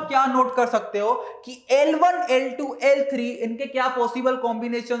उल्टा आप क्या नोट कर सकते हो कि L1, L2, L3 इनके क्या पॉसिबल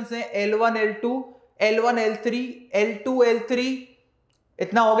कॉम्बिनेशंस हैं, L1, L2, L3, L2, L3,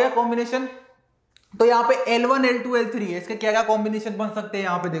 इतना हो गया कॉम्बिनेशन। तो यहाँ पे L1, L2, L3 है, इसके क्या क्या कॉम्बिनेशन बन सकते हैं,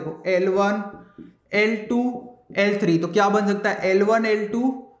 यहाँ पे देखो L1, L2, L3, तो क्या बन सकता है L1,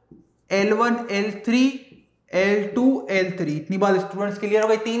 L3, L2, L3, इतनी बात स्टूडेंट्स क्लियर हो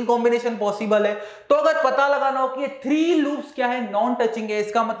गई। तीन कॉम्बिनेशन पॉसिबल है। तो अगर पता लगाना हो कि ये थ्री लूप्स क्या है, नॉन टचिंग है,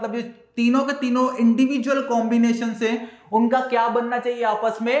 इसका मतलब ये तीनों के तीनों इंडिविजुअल कॉम्बिनेशन से उनका क्या बनना चाहिए,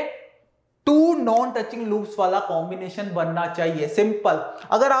 आपस में टू नॉन टचिंग लूप्स वाला कॉम्बिनेशन बनना चाहिए। सिंपल।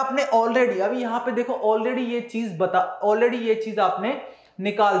 अगर आपने ऑलरेडी, अभी यहां पे देखो, ऑलरेडी ये चीज आपने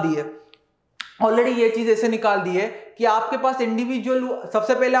निकाल दी है, ऑलरेडी ये चीज ऐसे निकाल दी है कि आपके पास इंडिविजुअल,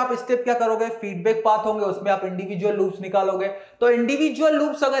 सबसे पहले आप स्टेप क्या करोगे, फीडबैक पाथ होंगे, उसमें आप इंडिविजुअल लूप्स निकालोगे। तो इंडिविजुअल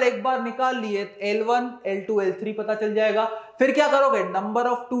लूप्स अगर एक बार निकाल लिए, L1, L2, L3 पता चल जाएगा। फिर क्या करोगे, number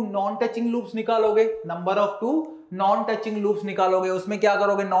of to non touching loops निकालोगे, उसमें क्या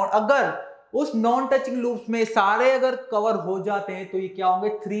करोगे, अगर उस नॉन टचिंग लूप्स में सारे अगर कवर हो जाते हैं तो ये क्या होंगे,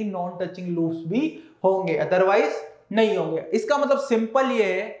 थ्री नॉन टचिंग लूप्स भी होंगे, अदरवाइज नहीं होंगे। इसका मतलब सिंपल ये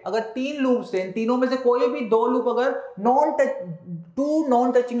है, अगर तीन लूप्स हैं, तीनों में से कोई भी दो लूप अगर टू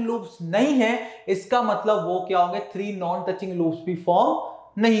नॉन टचिंग लूप्स नहीं है, इसका मतलब वो क्या होंगे, थ्री नॉन टचिंग लूप्स भी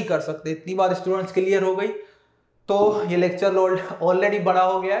फॉर्म नहीं कर सकते। इतनी बात स्टूडेंट्स क्लियर हो गई। तो ये लेक्चर ऑलरेडी बड़ा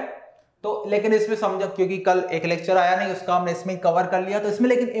हो गया है, तो लेकिन इसमें समझा, क्योंकि कल एक लेक्चर आया नहीं, उसका हमने इसमें कवर कर लिया, तो इसमें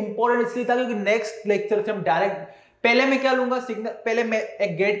लेकिन इंपॉर्टेंट इसलिए था क्योंकि नेक्स्ट लेक्चर से हम डायरेक्ट, पहले मैं क्या लूंगा, सिग्नल, पहले मैं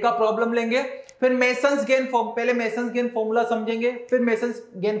एक गेट का प्रॉब्लम लेंगे, फिर मेसन्स गेन फॉर्मूला समझेंगे, फिर मेसन्स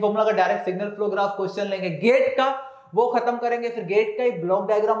गेन फॉर्मूला का direct signal flow graph question लेंगे, गेट का वो खत्म करेंगे, फिर गेट का ही ब्लॉक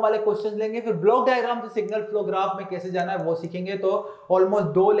डायग्राम वाले क्वेश्चन लेंगे, फिर ब्लॉक डायग्राम से सिग्नल फ्लो ग्राफ में कैसे जाना है वो सीखेंगे। तो ऑलमोस्ट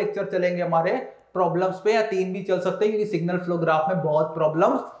 2 लेक्चर चलेंगे हमारे प्रॉब्लम्स पे, या 3 भी चल सकते हैं, क्योंकि सिग्नल फ्लो ग्राफ में बहुत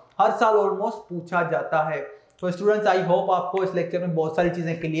प्रॉब्लम्स हर साल ऑलमोस्ट पूछा जाता है। तो स्टूडेंट्स, आई होप आपको इस लेक्चर में बहुत सारी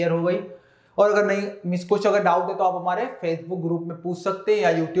चीजें क्लियर हो गई, और अगर नहीं कुछ अगर डाउट है तो आप हमारे फेसबुक ग्रुप में पूछ सकते हैं, या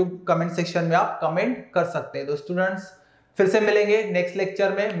यूट्यूब कमेंट सेक्शन में आप कमेंट कर सकते हैं। तो स्टूडेंट्स, फिर से मिलेंगे नेक्स्ट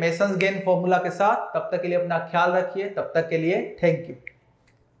लेक्चर में मेसन्स गेन फॉर्मूला के साथ। तब तक के लिए अपना ख्याल रखिए, तब तक के लिए थैंक यू।